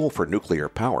 the fuel for nuclear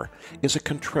power, is a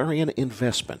contrarian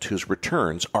investment whose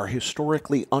returns are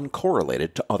historically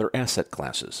uncorrelated to other asset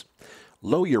classes.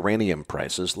 Low uranium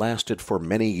prices lasted for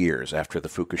many years after the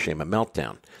Fukushima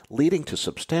meltdown, leading to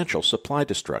substantial supply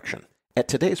destruction. At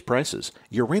today's prices,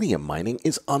 uranium mining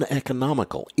is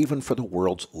uneconomical even for the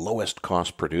world's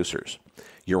lowest-cost producers.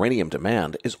 Uranium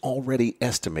demand is already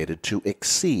estimated to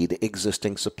exceed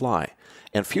existing supply,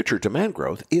 and future demand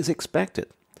growth is expected.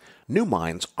 New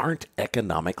mines aren't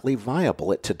economically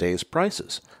viable at today's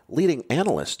prices, leading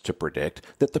analysts to predict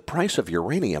that the price of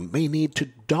uranium may need to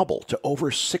double to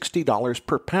over $60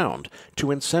 per pound to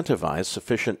incentivize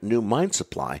sufficient new mine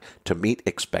supply to meet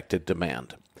expected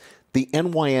demand. The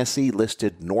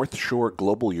NYSE-listed North Shore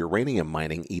Global Uranium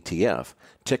Mining ETF,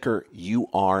 ticker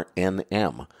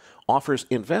URNM, offers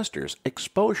investors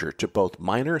exposure to both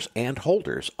miners and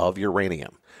holders of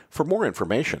uranium. For more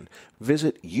information,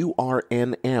 visit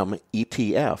urnmetf.com.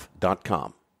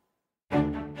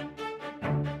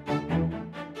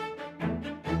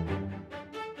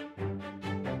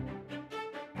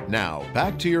 Now,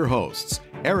 back to your hosts,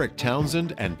 Erik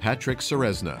Townsend and Patrick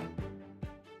Ceresna.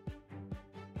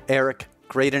 Erik,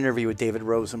 great interview with David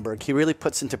Rosenberg. He really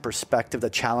puts into perspective the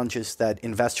challenges that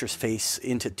investors face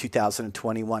into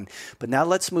 2021. But now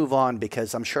let's move on,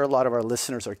 because I'm sure a lot of our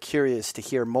listeners are curious to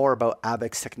hear more about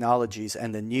Abaxx Technologies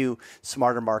and the new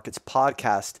Smarter Markets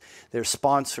podcast they're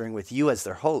sponsoring with you as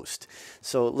their host.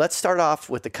 So let's start off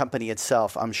with the company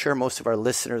itself. I'm sure most of our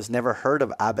listeners never heard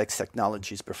of Abaxx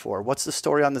Technologies before. What's the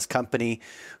story on this company?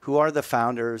 Who are the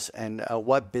founders, and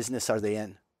what business are they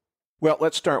in? Well,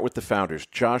 let's start with the founders.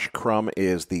 Josh Crum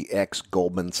is the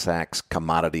ex-Goldman Sachs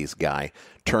commodities guy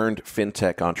turned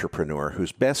fintech entrepreneur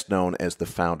who's best known as the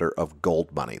founder of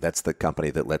Gold Money. That's the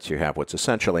company that lets you have what's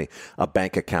essentially a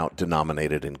bank account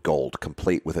denominated in gold,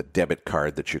 complete with a debit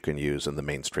card that you can use in the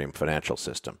mainstream financial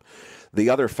system. The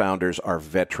other founders are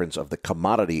veterans of the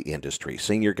commodity industry,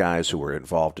 senior guys who were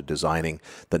involved in designing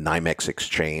the NYMEX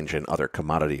exchange and other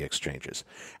commodity exchanges.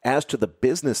 As to the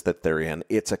business that they're in,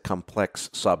 it's a complex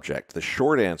subject. The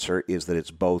short answer is that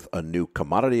it's both a new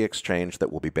commodity exchange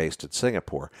that will be based in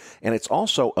Singapore, and it's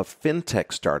also a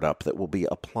fintech startup that will be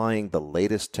applying the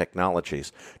latest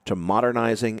technologies to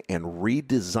modernizing and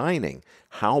redesigning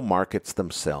how markets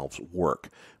themselves work.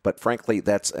 But frankly,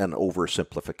 that's an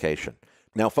oversimplification.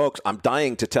 Now, folks, I'm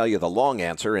dying to tell you the long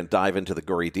answer and dive into the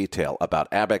gory detail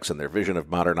about Abaxx and their vision of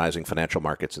modernizing financial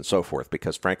markets and so forth,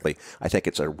 because, frankly, I think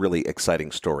it's a really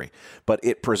exciting story. But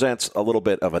it presents a little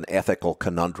bit of an ethical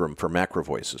conundrum for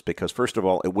MacroVoices, because, first of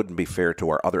all, it wouldn't be fair to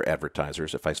our other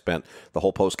advertisers if I spent the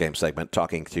whole postgame segment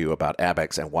talking to you about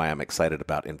Abaxx and why I'm excited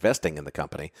about investing in the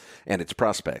company and its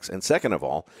prospects. And second of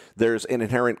all, there's an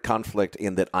inherent conflict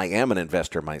in that I am an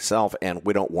investor myself, and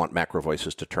we don't want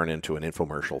MacroVoices to turn into an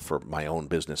infomercial for my own own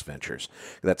business ventures.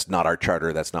 That's not our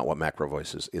charter. That's not what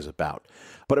MacroVoices is about.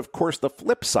 But of course, the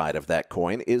flip side of that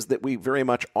coin is that we very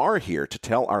much are here to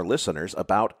tell our listeners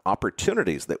about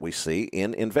opportunities that we see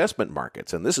in investment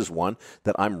markets. And this is one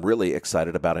that I'm really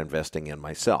excited about investing in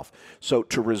myself. So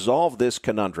to resolve this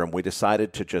conundrum, we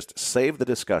decided to just save the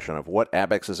discussion of what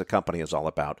Abex as a company is all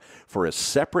about for a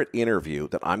separate interview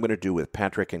that I'm going to do with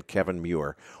Patrick and Kevin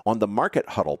Muir on the Market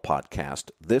Huddle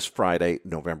podcast this Friday,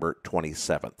 November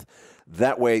 27th.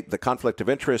 That way, the conflict of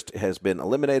interest has been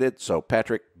eliminated. So,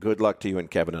 Patrick, good luck to you and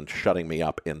Kevin on shutting me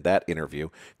up in that interview,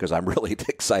 because I'm really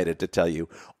excited to tell you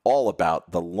all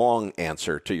about the long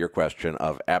answer to your question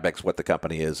of Abex, what the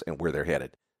company is, and where they're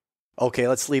headed. Okay,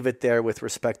 let's leave it there with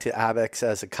respect to Abex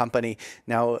as a company.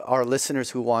 Now, our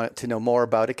listeners who want to know more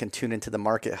about it can tune into the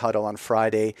Market Huddle on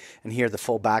Friday and hear the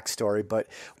full backstory. But,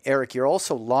 Erik, you're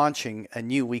also launching a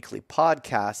new weekly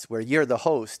podcast where you're the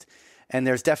host. And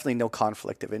there's definitely no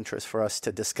conflict of interest for us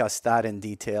to discuss that in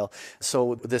detail.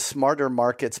 So the Smarter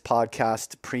Markets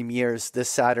podcast premieres this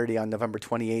Saturday on November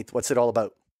 28th. What's it all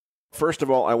about? First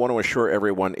of all, I want to assure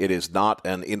everyone it is not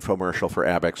an infomercial for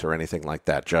Abex or anything like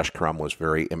that. Josh Crum was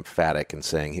very emphatic in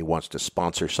saying he wants to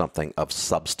sponsor something of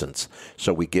substance,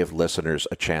 so we give listeners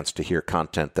a chance to hear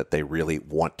content that they really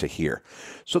want to hear.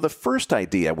 So the first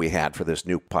idea we had for this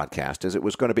new podcast is it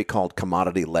was going to be called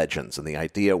Commodity Legends, and the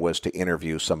idea was to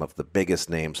interview some of the biggest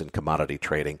names in commodity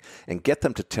trading and get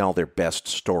them to tell their best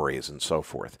stories and so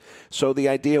forth. So the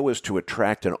idea was to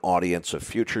attract an audience of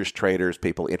futures traders,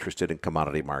 people interested in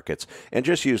commodity markets, and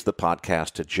just use the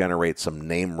podcast to generate some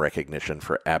name recognition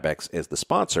for Abex as the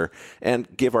sponsor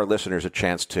and give our listeners a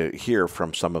chance to hear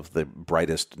from some of the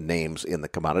brightest names in the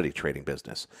commodity trading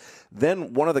business.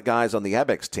 Then one of the guys on the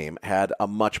Abex team had a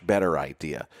much better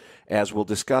idea. As we'll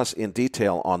discuss in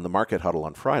detail on the Market Huddle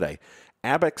on Friday,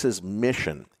 Abex's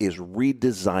mission is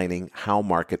redesigning how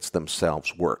markets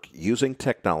themselves work, using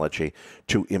technology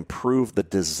to improve the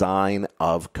design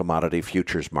of commodity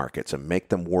futures markets and make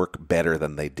them work better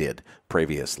than they did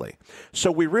previously.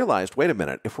 So we realized, wait a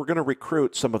minute, if we're going to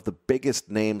recruit some of the biggest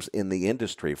names in the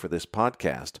industry for this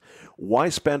podcast, why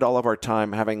spend all of our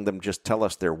time having them just tell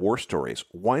us their war stories?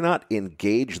 Why not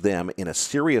engage them in a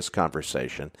serious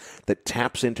conversation that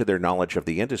taps into their knowledge of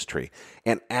the industry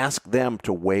and ask them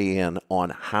to weigh in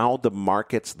on how the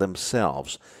markets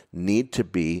themselves need to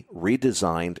be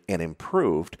redesigned and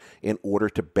improved in order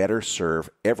to better serve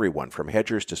everyone, from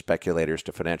hedgers to speculators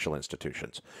to financial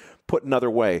institutions. Put another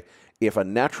way, if a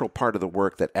natural part of the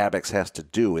work that Abex has to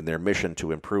do in their mission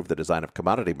to improve the design of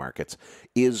commodity markets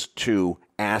is to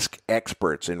ask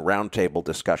experts in roundtable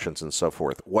discussions and so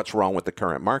forth, what's wrong with the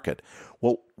current market?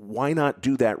 Well, why not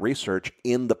do that research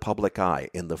in the public eye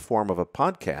in the form of a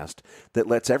podcast that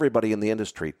lets everybody in the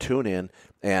industry tune in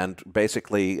and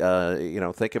basically,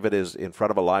 think of it as in front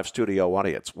of a live studio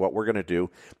audience. What we're going to do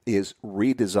is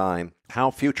redesign how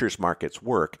futures markets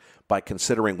work by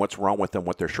considering what's wrong with them,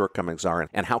 what their shortcomings are,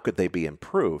 and how could they be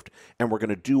improved. And we're going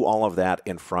to do all of that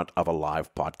in front of a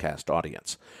live podcast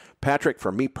audience. Patrick,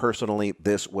 for me personally,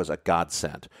 this was a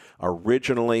godsend.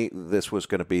 Originally, this was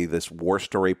going to be this war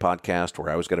story podcast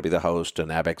where I was going to be the host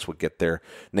and Abex would get their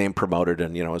name promoted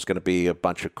and, it was going to be a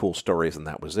bunch of cool stories and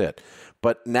that was it.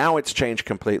 But now it's changed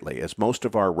completely. As most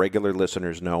of our regular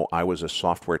listeners know, I was a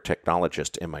software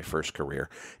technologist in my first career.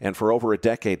 And for over a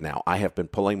decade now, I have been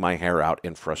pulling my hair out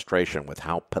in frustration with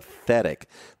how pathetic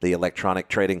the electronic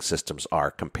trading systems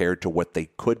are compared to what they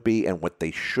could be and what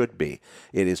they should be.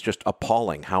 It is just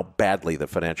appalling how badly the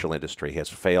financial industry has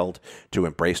failed to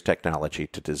embrace technology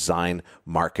to design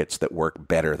markets that work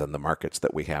better than the markets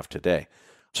that we have today.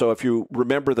 So if you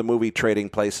remember the movie Trading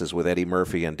Places with Eddie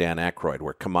Murphy and Dan Aykroyd,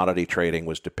 where commodity trading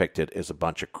was depicted as a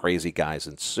bunch of crazy guys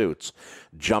in suits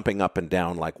jumping up and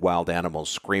down like wild animals,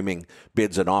 screaming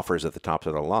bids and offers at the tops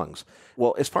of their lungs.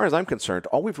 Well, as far as I'm concerned,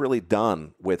 all we've really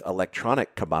done with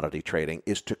electronic commodity trading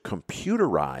is to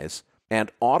computerize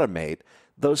and automate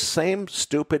those same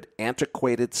stupid,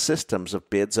 antiquated systems of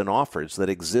bids and offers that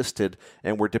existed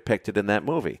and were depicted in that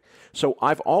movie. So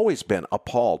I've always been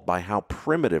appalled by how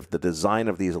primitive the design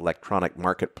of these electronic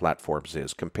market platforms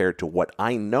is compared to what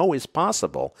I know is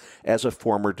possible as a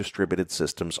former distributed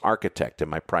systems architect in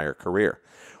my prior career.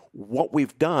 What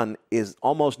we've done is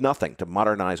almost nothing to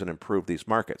modernize and improve these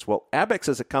markets. Well, Abex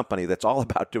is a company that's all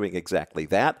about doing exactly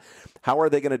that. How are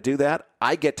they going to do that?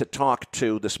 I get to talk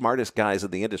to the smartest guys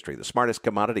in the industry, the smartest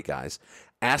commodity guys,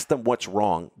 ask them what's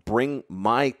wrong, bring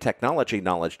my technology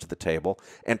knowledge to the table,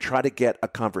 and try to get a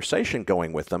conversation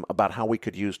going with them about how we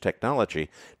could use technology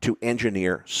to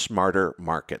engineer smarter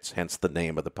markets, hence the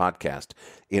name of the podcast,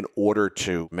 in order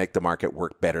to make the market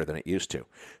work better than it used to.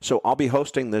 So I'll be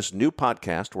hosting this new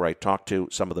podcast where I talk to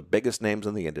some of the biggest names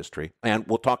in the industry, and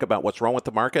we'll talk about what's wrong with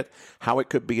the market, how it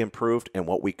could be improved, and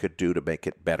what we could do to make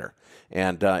it better.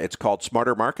 And it's called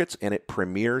Smarter Markets, and it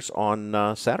premieres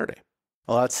on Saturday.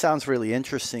 Well, that sounds really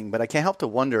interesting, but I can't help to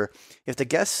wonder if the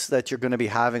guests that you're going to be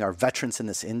having are veterans in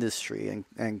this industry,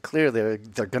 and clearly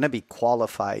they're going to be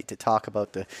qualified to talk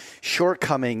about the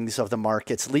shortcomings of the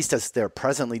markets, at least as they're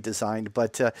presently designed.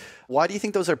 But why do you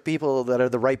think those are people that are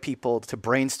the right people to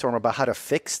brainstorm about how to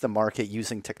fix the market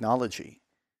using technology?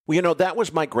 Well, that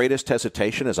was my greatest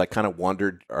hesitation as I kind of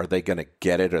wondered, are they going to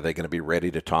get it? Are they going to be ready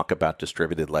to talk about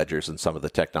distributed ledgers and some of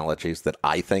the technologies that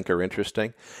I think are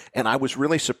interesting? And I was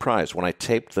really surprised when I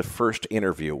taped the first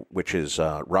interview, which is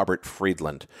Robert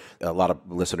Friedland. A lot of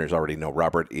listeners already know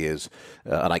Robert is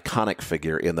an iconic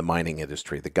figure in the mining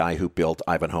industry, the guy who built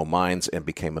Ivanhoe Mines and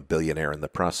became a billionaire in the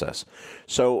process.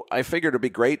 So I figured it'd be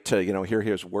great to, hear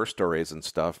his war stories and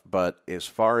stuff. But as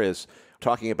far as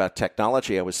talking about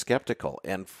technology, I was skeptical.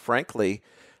 And frankly,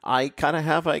 I kind of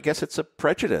have, I guess it's a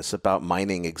prejudice about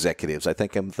mining executives. I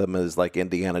think of them as like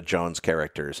Indiana Jones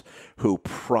characters who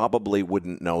probably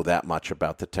wouldn't know that much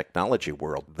about the technology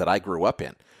world that I grew up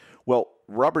in. Well,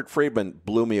 Robert Friedland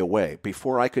blew me away.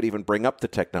 Before I could even bring up the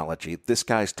technology, this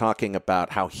guy's talking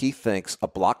about how he thinks a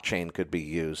blockchain could be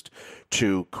used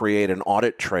to create an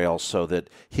audit trail so that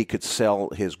he could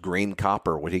sell his green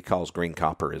copper. What he calls green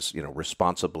copper is,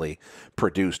 responsibly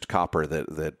produced copper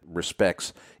that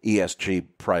respects ESG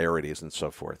priorities and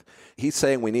so forth. He's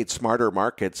saying we need smarter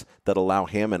markets that allow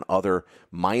him and other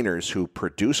miners who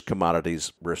produce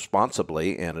commodities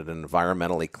responsibly and in an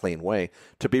environmentally clean way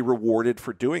to be rewarded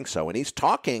for doing so. And he's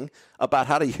talking about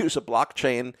how to use a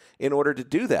blockchain in order to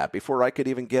do that before I could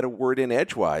even get a word in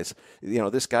edgewise.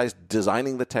 This guy's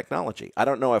designing the technology. I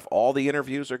don't know if all the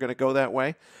interviews are going to go that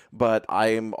way, but I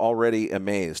am already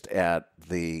amazed at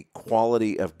the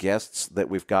quality of guests that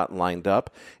we've got lined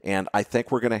up, and I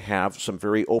think we're going to have some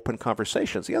very open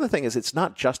conversations. The other thing is it's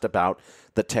not just about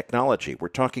the technology. We're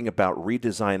talking about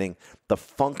redesigning the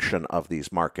function of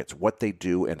these markets, what they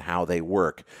do and how they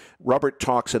work. Robert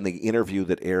talks in the interview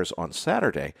that airs on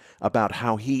Saturday about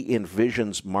how he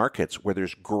envisions markets where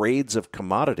there's grades of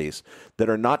commodities that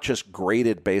are not just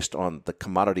graded based on the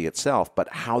commodity itself, but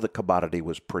how the commodity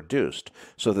was produced,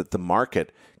 so that the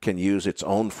market can use its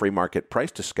own free market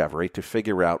price discovery to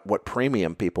figure out what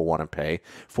premium people want to pay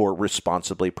for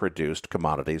responsibly produced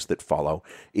commodities that follow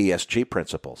ESG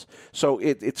principles. So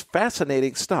it's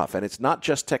fascinating stuff, and it's not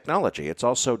just technology, it's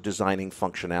also designing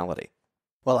functionality.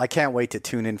 Well, I can't wait to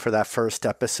tune in for that first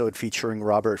episode featuring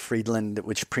Robert Friedland,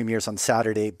 which premieres on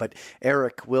Saturday. But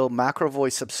Erik, will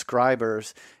MacroVoice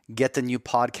subscribers get the new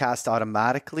podcast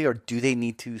automatically, or do they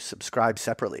need to subscribe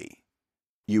separately?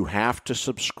 You have to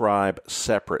subscribe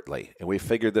separately. And we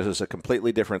figured this is a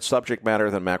completely different subject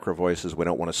matter than MacroVoices. We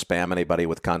don't want to spam anybody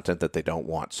with content that they don't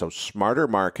want. So Smarter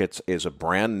Markets is a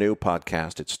brand new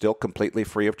podcast. It's still completely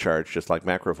free of charge, just like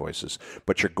MacroVoices.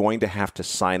 But you're going to have to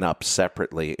sign up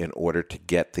separately in order to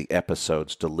get the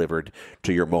episodes delivered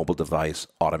to your mobile device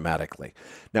automatically.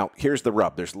 Now, here's the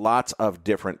rub. There's lots of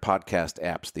different podcast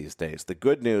apps these days. The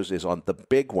good news is on the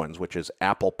big ones, which is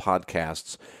Apple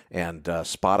Podcasts and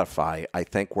Spotify, I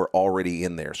think we're already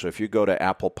in there. So if you go to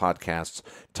Apple Podcasts,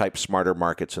 type Smarter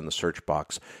Markets in the search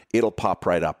box, it'll pop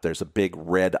right up. There's a big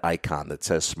red icon that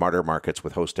says Smarter Markets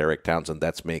with host Erik Townsend.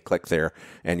 That's me. Click there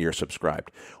and you're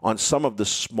subscribed. On some of the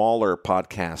smaller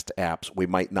podcast apps, we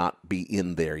might not be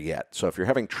in there yet. So if you're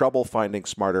having trouble finding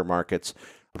Smarter Markets,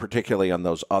 particularly on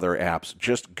those other apps,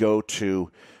 just go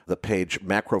to the page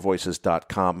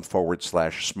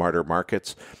macrovoices.com/smarter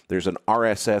markets. There's an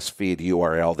RSS feed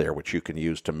URL there, which you can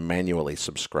use to manually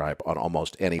subscribe on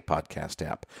almost any podcast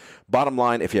app. Bottom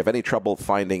line, if you have any trouble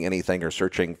finding anything or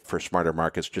searching for Smarter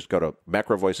Markets, just go to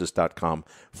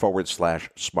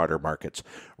macrovoices.com/smarter markets.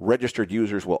 Registered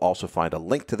users will also find a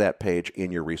link to that page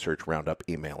in your Research Roundup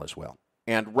email as well.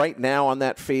 And right now on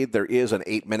that feed, there is an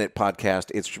 8-minute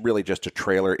podcast. It's really just a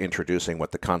trailer introducing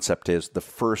what the concept is. The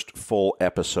first full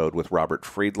episode with Robert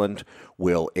Friedland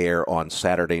will air on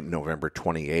Saturday, November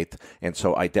 28th. And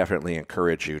so I definitely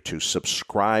encourage you to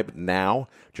subscribe now.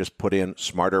 Just put in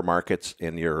Smarter Markets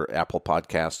in your Apple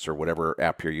Podcasts or whatever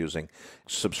app you're using.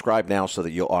 Subscribe now so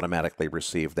that you'll automatically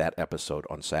receive that episode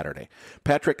on Saturday.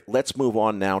 Patrick, let's move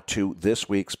on now to this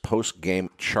week's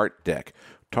post-game chart deck.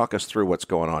 Talk us through what's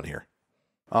going on here.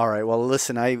 All right. Well,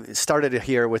 listen, I started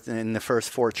here in the first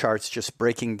four charts, just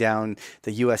breaking down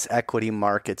the U.S. equity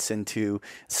markets into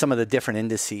some of the different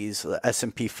indices, the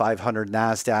S&P 500,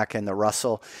 NASDAQ, and the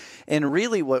Russell. And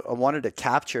really what I wanted to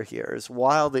capture here is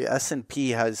while the S&P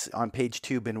has, on page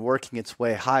 2, been working its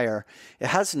way higher, it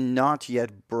has not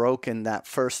yet broken that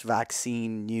first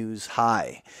vaccine news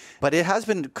high. But it has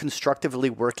been constructively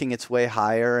working its way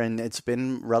higher, and it's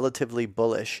been relatively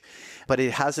bullish. But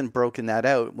it hasn't broken that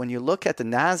out. When you look at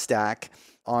the NASDAQ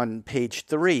on page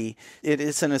 3, it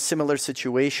is in a similar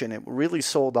situation. It really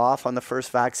sold off on the first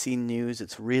vaccine news.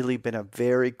 It's really been a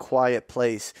very quiet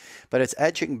place, but it's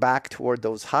edging back toward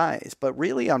those highs. But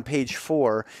really on page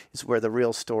 4 is where the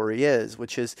real story is,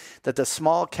 which is that the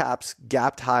small caps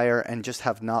gapped higher and just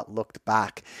have not looked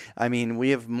back. I mean, we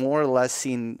have more or less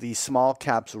seen the small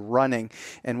caps running,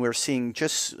 and we're seeing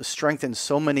just strength in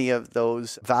so many of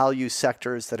those value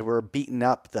sectors that were beaten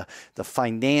up, the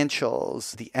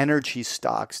financials, the energy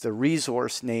stocks, the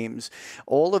resource names.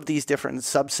 All of these different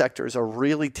subsectors are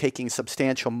really taking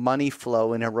substantial money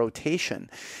flow in a rotation.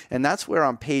 And that's where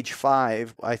on page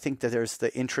 5, I think that there's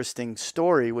the interesting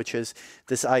story, which is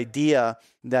this idea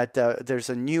that there's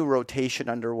a new rotation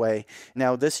underway.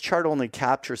 Now, this chart only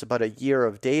captures about a year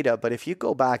of data, but if you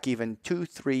go back even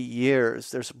 2-3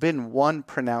 years, there's been one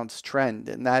pronounced trend,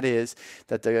 and that is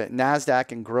that the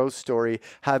NASDAQ and growth story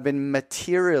have been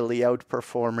materially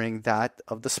outperforming that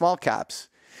of the small caps.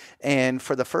 And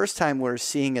for the first time, we're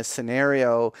seeing a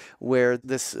scenario where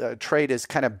this trade is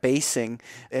kind of basing.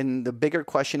 And the bigger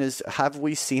question is, have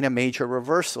we seen a major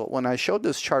reversal? When I showed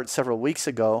this chart several weeks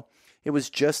ago, it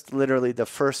was just literally the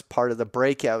first part of the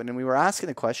breakout. And we were asking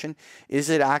the question,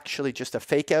 is it actually just a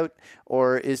fake out,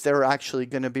 or is there actually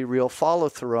going to be real follow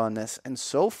through on this? And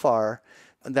so far,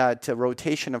 that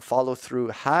rotation of follow through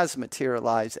has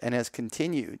materialized and has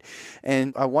continued.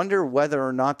 And I wonder whether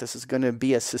or not this is going to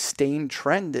be a sustained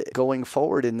trend going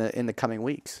forward in the coming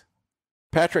weeks.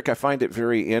 Patrick, I find it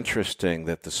very interesting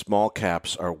that the small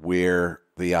caps are where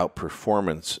the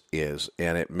outperformance is,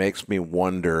 and it makes me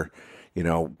wonder,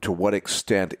 to what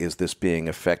extent is this being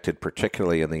affected,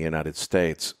 particularly in the United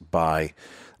States, by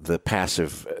the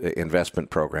passive investment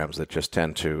programs that just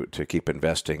tend to keep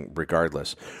investing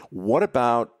regardless? What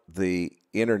about the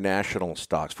international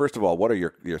stocks? First of all, what are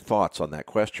your thoughts on that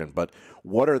question? But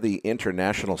what are the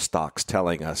international stocks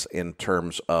telling us in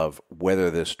terms of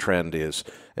whether this trend is,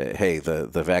 hey,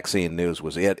 the vaccine news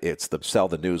was it's the sell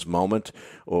the news moment,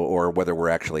 or whether we're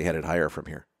actually headed higher from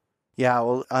here? Yeah,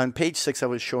 well, on page 6, I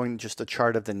was showing just a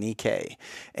chart of the Nikkei.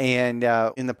 And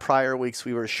in the prior weeks,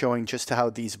 we were showing just how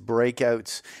these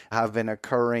breakouts have been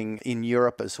occurring in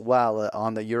Europe as well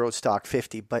on the Eurostock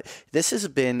 50. But this has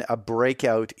been a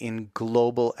breakout in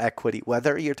global equity,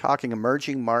 whether you're talking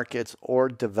emerging markets or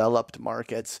developed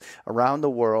markets around the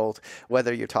world,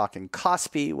 whether you're talking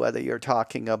KOSPI, whether you're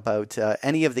talking about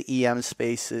any of the EM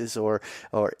spaces or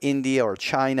India or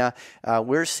China.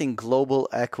 We're seeing global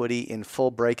equity in full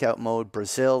breakout mode.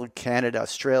 Brazil, Canada,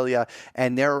 Australia,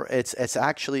 and it's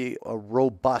actually a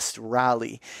robust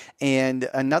rally. And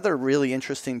another really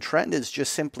interesting trend is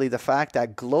just simply the fact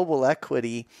that global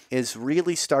equity is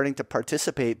really starting to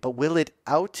participate, but will it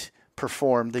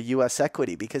outperform the U.S.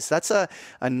 equity? Because that's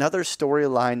another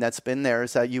storyline that's been there,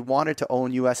 is that you wanted to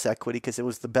own U.S. equity because it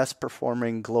was the best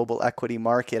performing global equity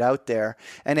market out there,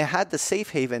 and it had the safe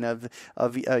haven of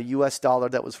a U.S. dollar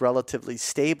that was relatively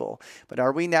stable. But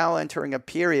are we now entering a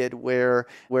period where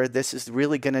this is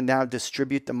really going to now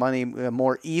distribute the money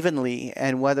more evenly,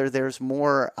 and whether there's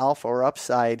more alpha or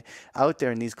upside out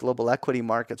there in these global equity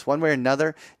markets? One way or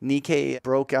another, Nikkei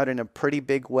broke out in a pretty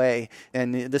big way,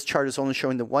 and this chart is only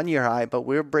showing the 1-year high, but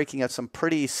we're breaking at some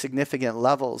pretty significant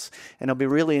levels. And it'll be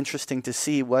really interesting to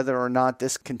see whether or not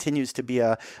this continues to be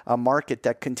a market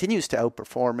that continues to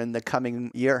outperform in the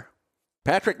coming year.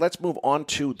 Patrick, let's move on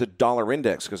to the dollar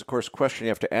index, because, of course, the question you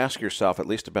have to ask yourself, at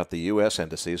least about the U.S.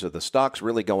 indices, are the stocks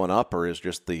really going up, or is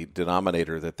just the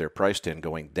denominator that they're priced in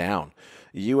going down?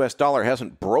 The U.S. dollar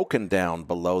hasn't broken down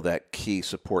below that key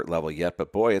support level yet,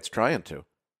 but boy, it's trying to.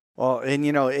 Well, and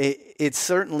it's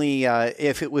certainly,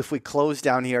 if we close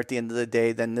down here at the end of the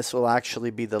day, then this will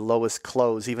actually be the lowest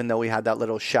close, even though we had that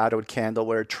little shadowed candle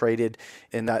where it traded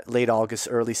in that late August,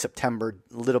 early September,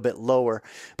 a little bit lower.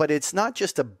 But it's not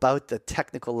just about the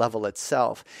technical level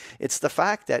itself. It's the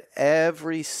fact that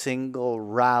every single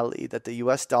rally that the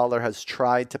U.S. dollar has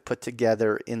tried to put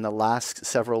together in the last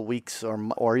several weeks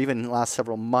or even last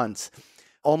several months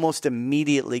almost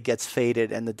immediately gets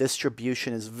faded, and the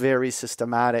distribution is very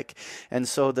systematic. And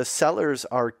so the sellers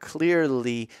are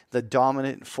clearly the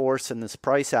dominant force in this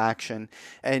price action.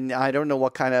 And I don't know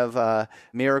what kind of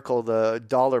miracle the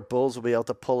dollar bulls will be able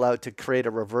to pull out to create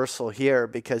a reversal here,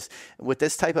 because with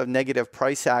this type of negative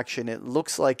price action, it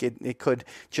looks like it could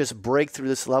just break through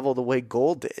this level the way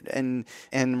gold did. And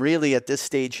really at this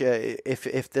stage,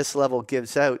 if this level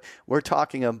gives out, we're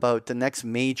talking about the next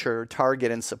major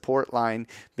target and support line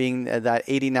being that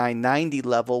 89.90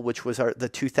 level, which was the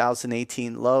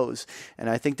 2018 lows. And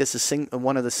I think this is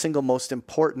one of the single most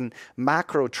important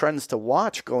macro trends to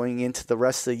watch going into the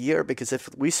rest of the year, because if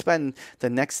we spend the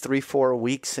next 3-4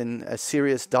 weeks in a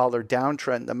serious dollar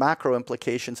downtrend, the macro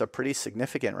implications are pretty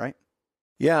significant, right?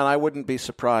 Yeah, and I wouldn't be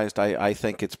surprised. I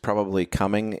think it's probably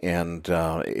coming, and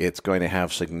it's going to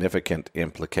have significant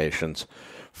implications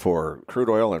for crude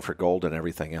oil and for gold and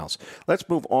everything else. Let's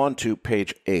move on to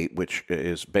page 8, which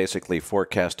is basically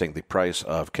forecasting the price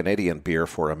of Canadian beer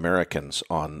for Americans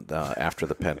on after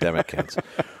the pandemic ends.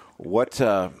 What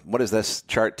is this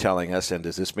chart telling us, and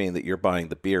does this mean that you're buying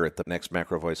the beer at the next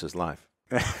MacroVoices Live?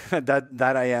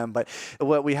 that I am. But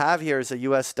what we have here is a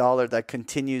U.S. dollar that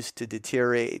continues to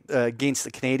deteriorate against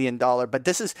the Canadian dollar. But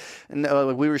this is,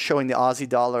 we were showing the Aussie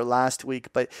dollar last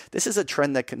week, but this is a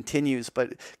trend that continues.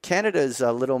 But Canada is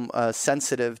a little more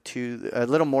sensitive to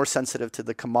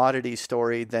the commodity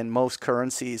story than most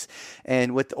currencies.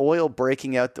 And with oil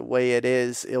breaking out the way it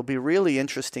is, it'll be really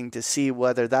interesting to see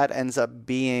whether that ends up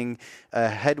being a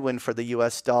headwind for the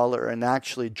U.S. dollar and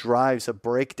actually drives a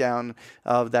breakdown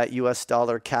of that U.S. dollar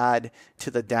CAD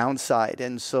to the downside.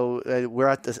 And so we're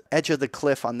at the edge of the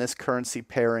cliff on this currency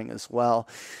pairing as well.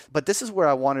 But this is where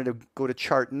I wanted to go to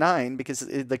chart 9, because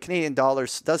the Canadian dollar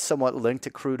does somewhat link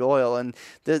to crude oil. And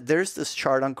there's this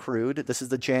chart on crude. This is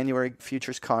the January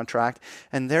futures contract.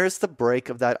 And there's the break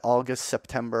of that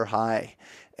August-September high.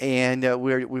 And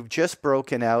we've just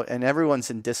broken out, and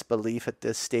everyone's in disbelief at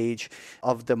this stage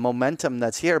of the momentum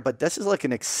that's here. But this is like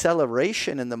an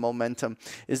acceleration in the momentum.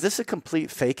 Is this a complete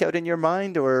fake out in your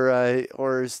mind,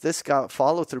 or is this got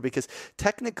follow through? Because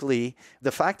technically,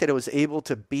 the fact that it was able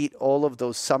to beat all of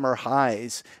those summer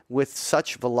highs with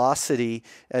such velocity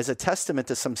is a testament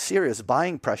to some serious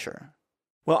buying pressure.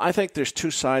 Well, I think there's two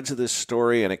sides of this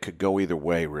story, and it could go either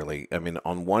way, really. I mean,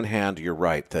 on one hand, you're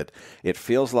right that it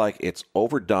feels like it's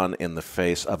overdone in the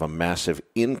face of a massive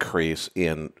increase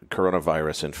in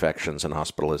coronavirus infections and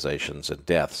hospitalizations and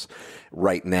deaths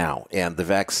right now. And the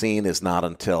vaccine is not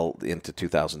until into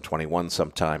 2021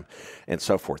 sometime and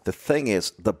so forth. The thing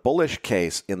is, the bullish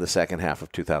case in the second half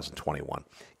of 2021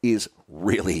 is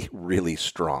really, really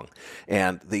strong.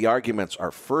 And the arguments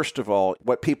are, first of all,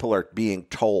 what people are being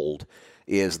told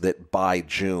is that by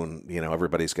June,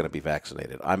 everybody's going to be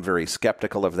vaccinated. I'm very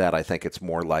skeptical of that. I think it's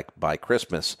more like by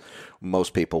Christmas,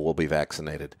 most people will be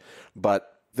vaccinated. But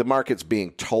the market's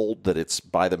being told that it's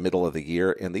by the middle of the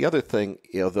year. And the other thing,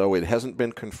 although it hasn't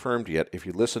been confirmed yet, if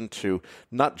you listen to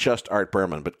not just Art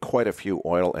Berman, but quite a few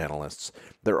oil analysts,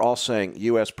 they're all saying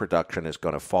U.S. production is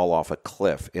going to fall off a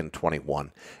cliff in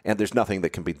 21, and there's nothing that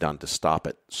can be done to stop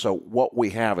it. So what we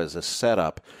have is a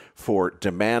setup for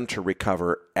demand to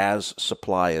recover as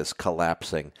supply is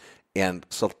collapsing, and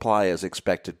supply is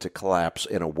expected to collapse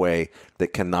in a way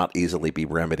that cannot easily be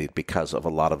remedied because of a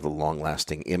lot of the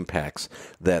long-lasting impacts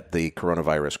that the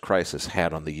coronavirus crisis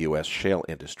had on the U.S. shale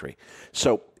industry.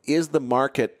 So is the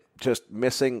market just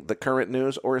missing the current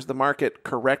news, or is the market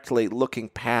correctly looking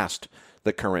past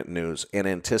the current news and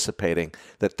anticipating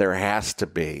that there has to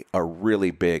be a really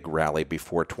big rally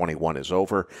before 21 is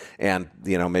over? And,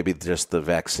 maybe just the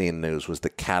vaccine news was the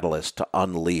catalyst to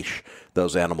unleash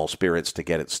those animal spirits to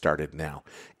get it started now.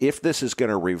 If this is going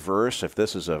to reverse, if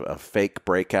this is a fake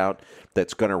breakout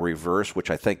that's going to reverse,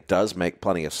 which I think does make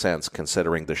plenty of sense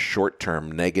considering the short-term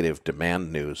negative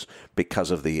demand news because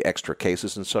of the extra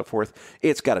cases and so forth,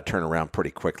 it's got to turn around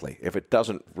pretty quickly. If it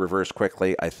doesn't reverse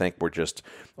quickly, I think we're just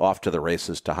off to the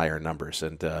races to higher numbers.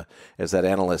 And as that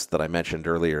analyst that I mentioned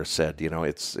earlier said,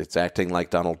 it's acting like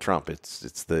Donald Trump.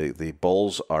 It's the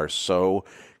bulls are so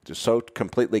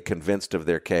completely convinced of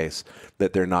their case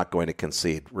that they're not going to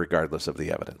concede regardless of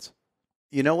the evidence.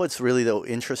 What's really, though,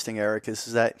 interesting, Erik,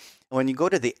 is that when you go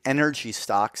to the energy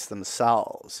stocks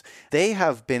themselves, they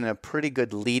have been a pretty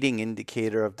good leading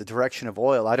indicator of the direction of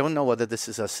oil. I don't know whether this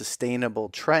is a sustainable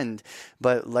trend,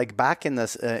 but like back in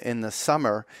the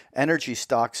summer, energy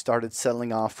stocks started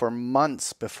selling off for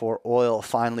months before oil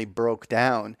finally broke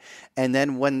down. And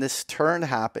then when this turn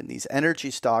happened, these energy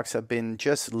stocks have been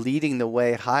just leading the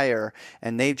way higher,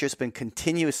 and they've just been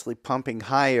continuously pumping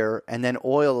higher. And then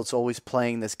oil is always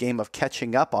playing this game of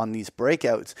catching up on these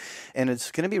breakouts. And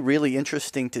it's going to be really really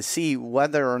interesting to see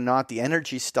whether or not the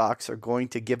energy stocks are going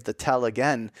to give the tell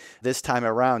again this time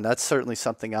around. That's certainly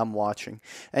something I'm watching.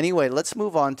 Anyway, let's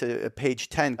move on to page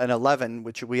 10 and 11,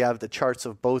 which we have the charts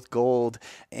of both gold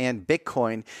and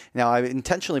Bitcoin. Now, I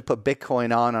intentionally put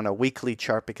Bitcoin on a weekly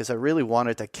chart because I really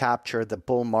wanted to capture the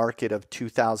bull market of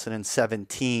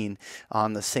 2017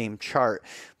 on the same chart.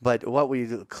 But what we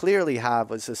clearly have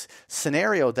was this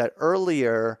scenario that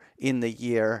earlier in the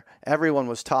year, everyone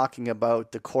was talking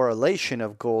about the correlation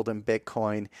of gold and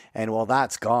Bitcoin, and well,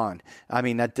 that's gone. I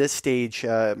mean, at this stage,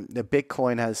 the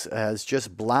Bitcoin has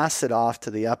just blasted off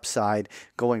to the upside,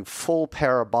 going full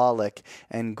parabolic,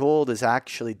 and gold is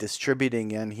actually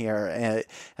distributing in here.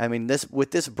 I mean,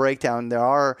 with this breakdown, there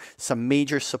are some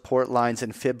major support lines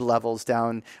and fib levels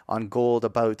down on gold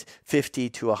about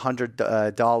 $50 to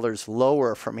 $100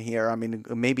 lower from here. I mean,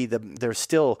 maybe there's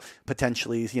still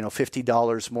potentially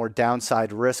 $50 more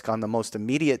downside risk on the most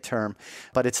immediate term,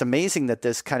 but it's amazing that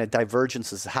this kind of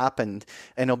divergence has happened,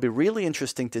 and it'll be really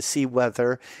interesting to see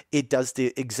whether it does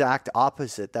the exact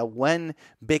opposite, that when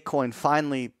Bitcoin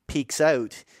finally peaks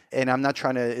out, and I'm not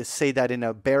trying to say that in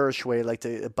a bearish way,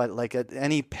 but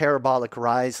any parabolic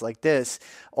rise like this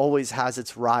always has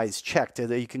its rise checked.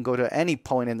 You can go to any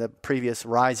point in the previous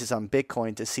rises on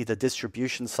Bitcoin to see the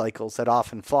distribution cycles that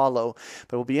often follow.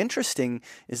 But what will be interesting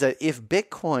is that if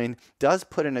Bitcoin does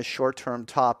put in a short-term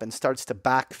top and starts to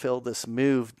backfill this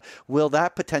move, will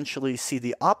that potentially see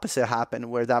the opposite happen,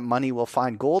 where that money will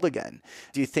find gold again?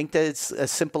 Do you think that it's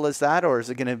as simple as that, or is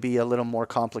it going to be a little more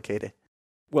complicated?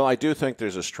 Well, I do think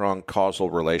there's a strong causal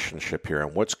relationship here.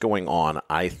 And what's going on,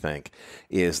 I think,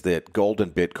 is that gold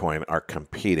and Bitcoin are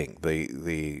competing.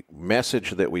 The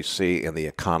message that we see in the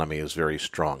economy is very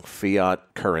strong.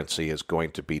 Fiat currency is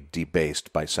going to be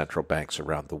debased by central banks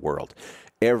around the world.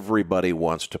 Everybody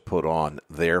wants to put on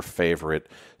their favorite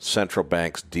central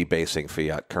banks debasing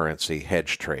fiat currency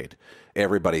hedge trade.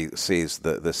 Everybody sees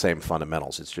the same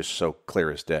fundamentals. It's just so clear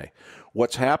as day.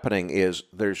 What's happening is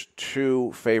there's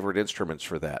two favorite instruments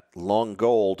for that. Long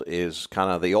gold is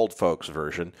kind of the old folks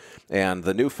version, and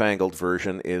the newfangled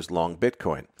version is long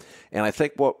Bitcoin. And I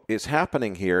think what is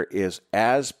happening here is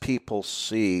as people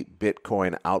see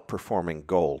Bitcoin outperforming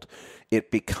gold, it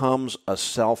becomes a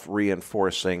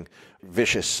self-reinforcing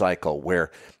vicious cycle where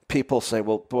people say,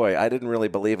 well, boy, I didn't really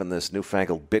believe in this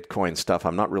newfangled Bitcoin stuff.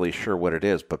 I'm not really sure what it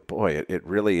is, but boy, it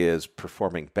really is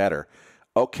performing better.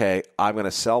 Okay, I'm going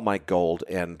to sell my gold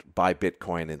and buy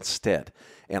Bitcoin instead.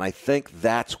 And I think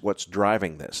that's what's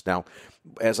driving this. Now,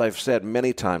 as I've said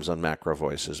many times on Macro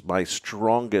Voices, my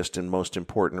strongest and most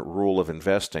important rule of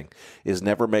investing is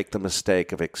never make the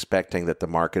mistake of expecting that the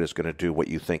market is going to do what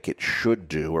you think it should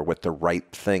do or what the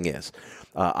right thing is.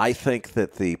 I think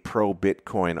that the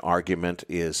pro-Bitcoin argument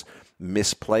is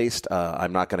misplaced.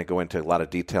 I'm not going to go into a lot of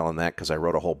detail on that because I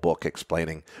wrote a whole book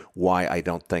explaining why I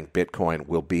don't think Bitcoin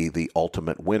will be the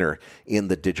ultimate winner in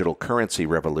the digital currency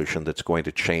revolution that's going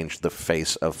to change the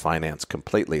face of finance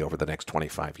completely over the next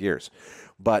 25 years.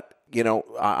 But,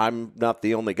 I'm not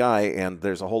the only guy, and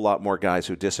there's a whole lot more guys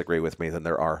who disagree with me than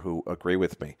there are who agree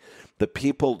with me. The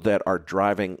people that are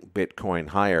driving Bitcoin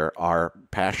higher are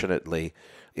passionately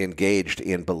engaged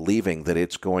in believing that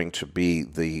it's going to be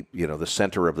the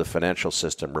center of the financial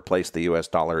system, replace the U.S.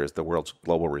 dollar as the world's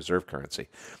global reserve currency.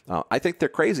 I think they're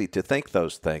crazy to think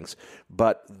those things,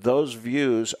 but those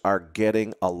views are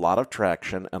getting a lot of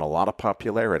traction and a lot of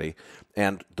popularity.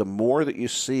 And the more that you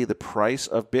see the price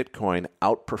of Bitcoin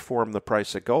outperform the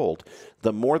price of gold,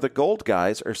 the more the gold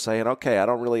guys are saying, okay, I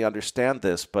don't really understand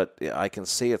this, but I can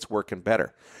see it's working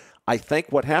better. I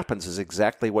think what happens is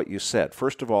exactly what you said.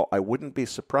 First of all, I wouldn't be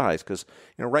surprised because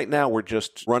right now we're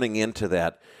just running into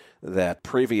that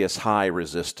previous high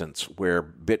resistance where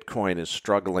Bitcoin is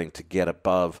struggling to get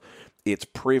above its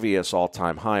previous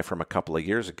all-time high from a couple of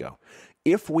years ago.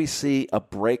 If we see a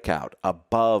breakout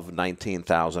above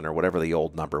 19,000 or whatever the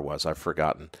old number was, I've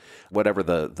forgotten, whatever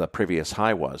the previous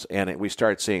high was, and we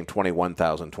start seeing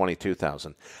 21,000,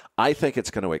 22,000, I think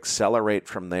it's going to accelerate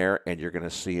from there, and you're going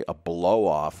to see a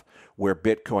blow-off where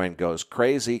Bitcoin goes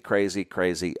crazy, crazy,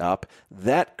 crazy up.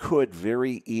 That could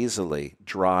very easily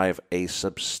drive a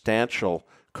substantial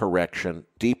correction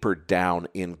deeper down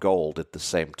in gold at the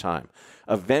same time.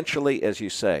 Eventually, as you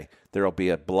say, there will be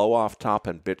a blow-off top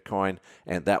in Bitcoin,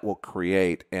 and that will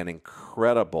create an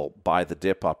incredible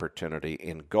buy-the-dip opportunity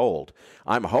in gold.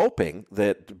 I'm hoping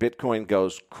that Bitcoin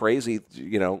goes crazy,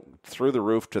 through the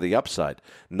roof to the upside.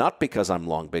 Not because I'm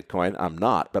long Bitcoin, I'm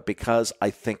not, but because I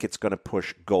think it's going to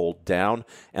push gold down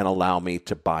and allow me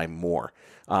to buy more.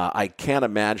 I can't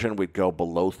imagine we'd go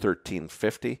below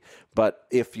 1350, but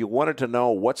if you wanted to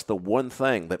know what's the one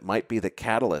thing that might be the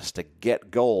catalyst to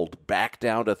get gold back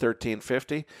down to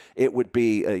 1350, it would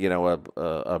be a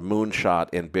moonshot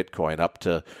in Bitcoin up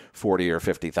to $40,000 or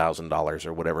 $50,000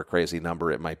 or whatever crazy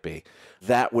number it might be.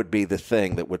 That would be the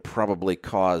thing that would probably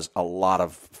cause a lot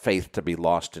of faith to be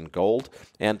lost in gold,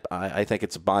 and I think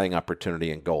it's a buying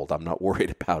opportunity in gold. I'm not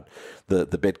worried about the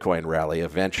Bitcoin rally.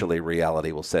 Eventually,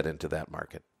 reality will set into that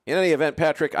market. In any event,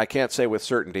 Patrick, I can't say with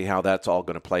certainty how that's all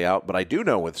going to play out, but I do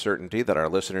know with certainty that our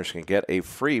listeners can get a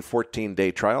free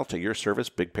 14-day trial to your service,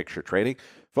 Big Picture Trading.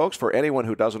 Folks, for anyone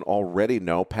who doesn't already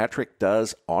know, Patrick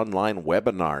does online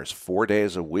webinars 4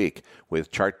 days a week with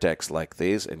chart decks like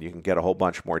these, and you can get a whole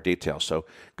bunch more details. So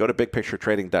go to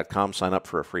bigpicturetrading.com, sign up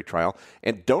for a free trial,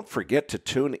 and don't forget to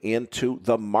tune in to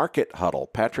The Market Huddle,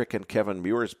 Patrick and Kevin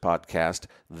Muir's podcast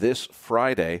this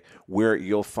Friday, where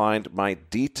you'll find my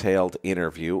detailed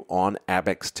interview on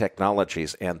Abex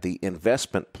Technologies and the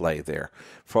investment play there.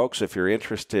 Folks, if you're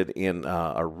interested in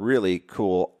a really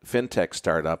cool fintech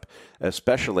startup,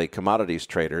 especially commodities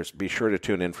traders, be sure to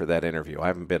tune in for that interview. I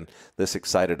haven't been this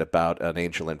excited about an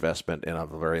angel investment in a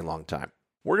very long time.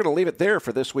 We're going to leave it there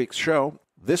for this week's show.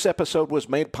 This episode was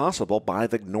made possible by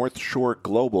the North Shore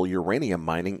Global Uranium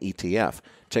Mining ETF,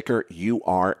 ticker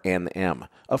URNM,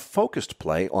 a focused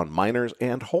play on miners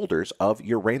and holders of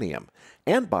uranium,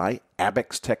 and by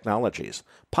Abex Technologies,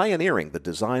 pioneering the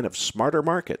design of smarter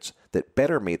markets that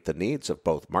better meet the needs of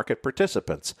both market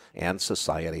participants and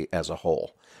society as a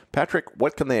whole. Patrick,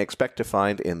 what can they expect to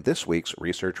find in this week's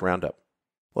Research Roundup?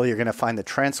 Well, you're going to find the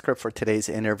transcript for today's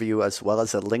interview as well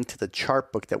as a link to the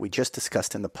chart book that we just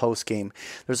discussed in the postgame.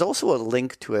 There's also a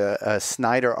link to a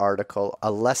Snyder article,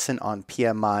 a lesson on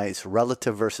PMIs,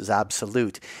 relative versus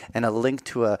absolute, and a link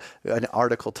to an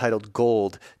article titled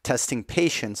Gold, Testing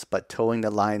Patience but Towing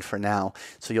the Line for Now.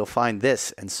 So you'll find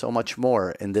this and so much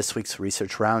more in this week's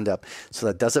Research Roundup. So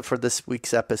that does it for this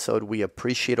week's episode. We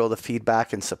appreciate all the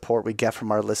feedback and support we get from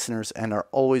our listeners and are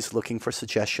always looking for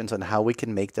suggestions on how we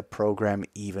can make the program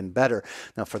even better.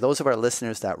 Now, for those of our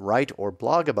listeners that write or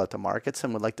blog about the markets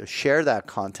and would like to share that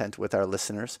content with our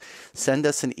listeners, send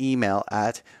us an email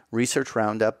at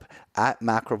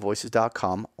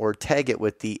researchroundup@macrovoices.com or tag it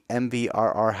with the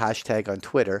MVRR hashtag on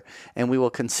Twitter, and we will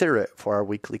consider it for our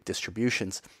weekly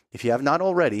distributions. If you have not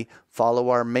already, follow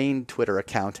our main Twitter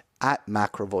account at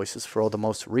MacroVoices for all the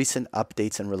most recent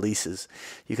updates and releases.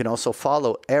 You can also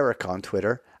follow Erik on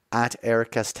Twitter at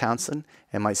Erik S. Townsend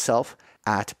and myself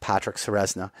at Patrick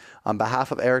Ceresna. On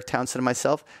behalf of Erik Townsend and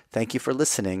myself, thank you for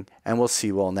listening, and we'll see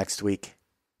you all next week.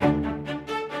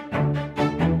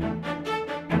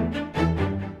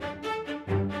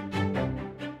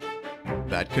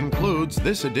 That concludes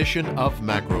this edition of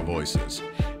Macro Voices.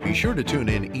 Be sure to tune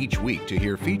in each week to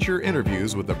hear feature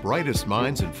interviews with the brightest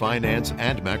minds in finance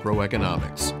and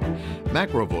macroeconomics.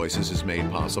 Macro Voices is made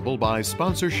possible by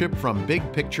sponsorship from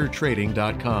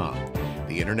BigPictureTrading.com,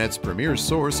 the Internet's premier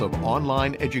source of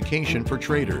online education for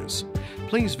traders.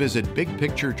 Please visit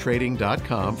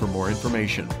BigPictureTrading.com for more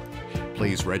information.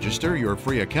 Please register your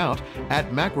free account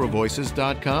at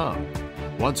MacroVoices.com.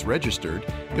 Once registered,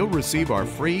 you'll receive our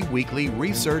free weekly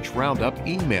Research Roundup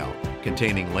email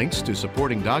containing links to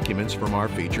supporting documents from our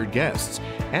featured guests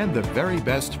and the very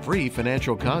best free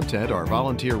financial content our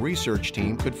volunteer research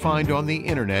team could find on the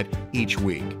internet each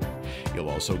week. You'll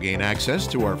also gain access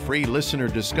to our free listener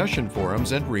discussion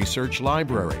forums and research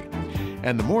library.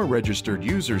 And the more registered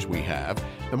users we have,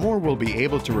 the more we'll be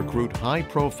able to recruit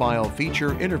high-profile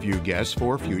feature interview guests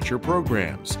for future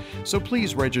programs. So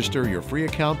please register your free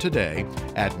account today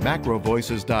at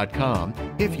macrovoices.com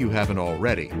if you haven't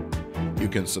already. You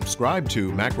can subscribe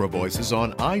to Macro Voices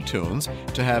on iTunes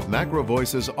to have Macro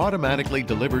Voices automatically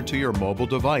delivered to your mobile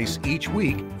device each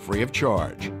week, free of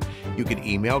charge. You can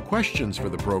email questions for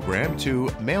the program to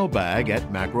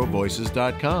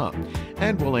mailbag@macrovoices.com,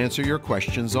 and we'll answer your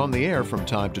questions on the air from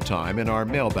time to time in our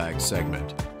mailbag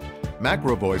segment.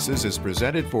 Macro Voices is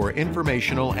presented for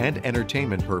informational and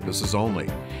entertainment purposes only.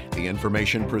 The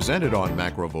information presented on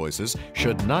Macro Voices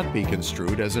should not be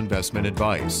construed as investment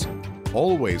advice.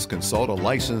 Always consult a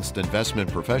licensed investment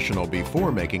professional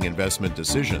before making investment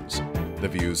decisions. The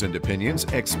views and opinions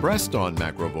expressed on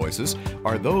Macro Voices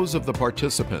are those of the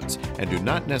participants and do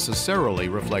not necessarily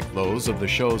reflect those of the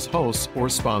show's hosts or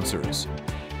sponsors.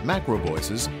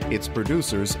 MacroVoices, its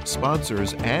producers,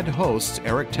 sponsors, and hosts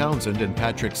Erik Townsend and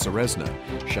Patrick Ceresna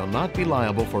shall not be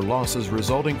liable for losses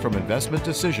resulting from investment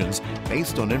decisions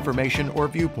based on information or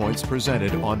viewpoints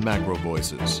presented on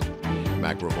MacroVoices.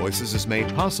 MacroVoices is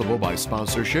made possible by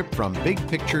sponsorship from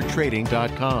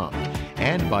BigPictureTrading.com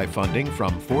and by funding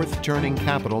from Fourth Turning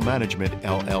Capital Management,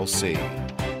 LLC.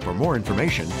 For more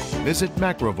information, visit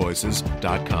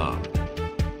MacroVoices.com.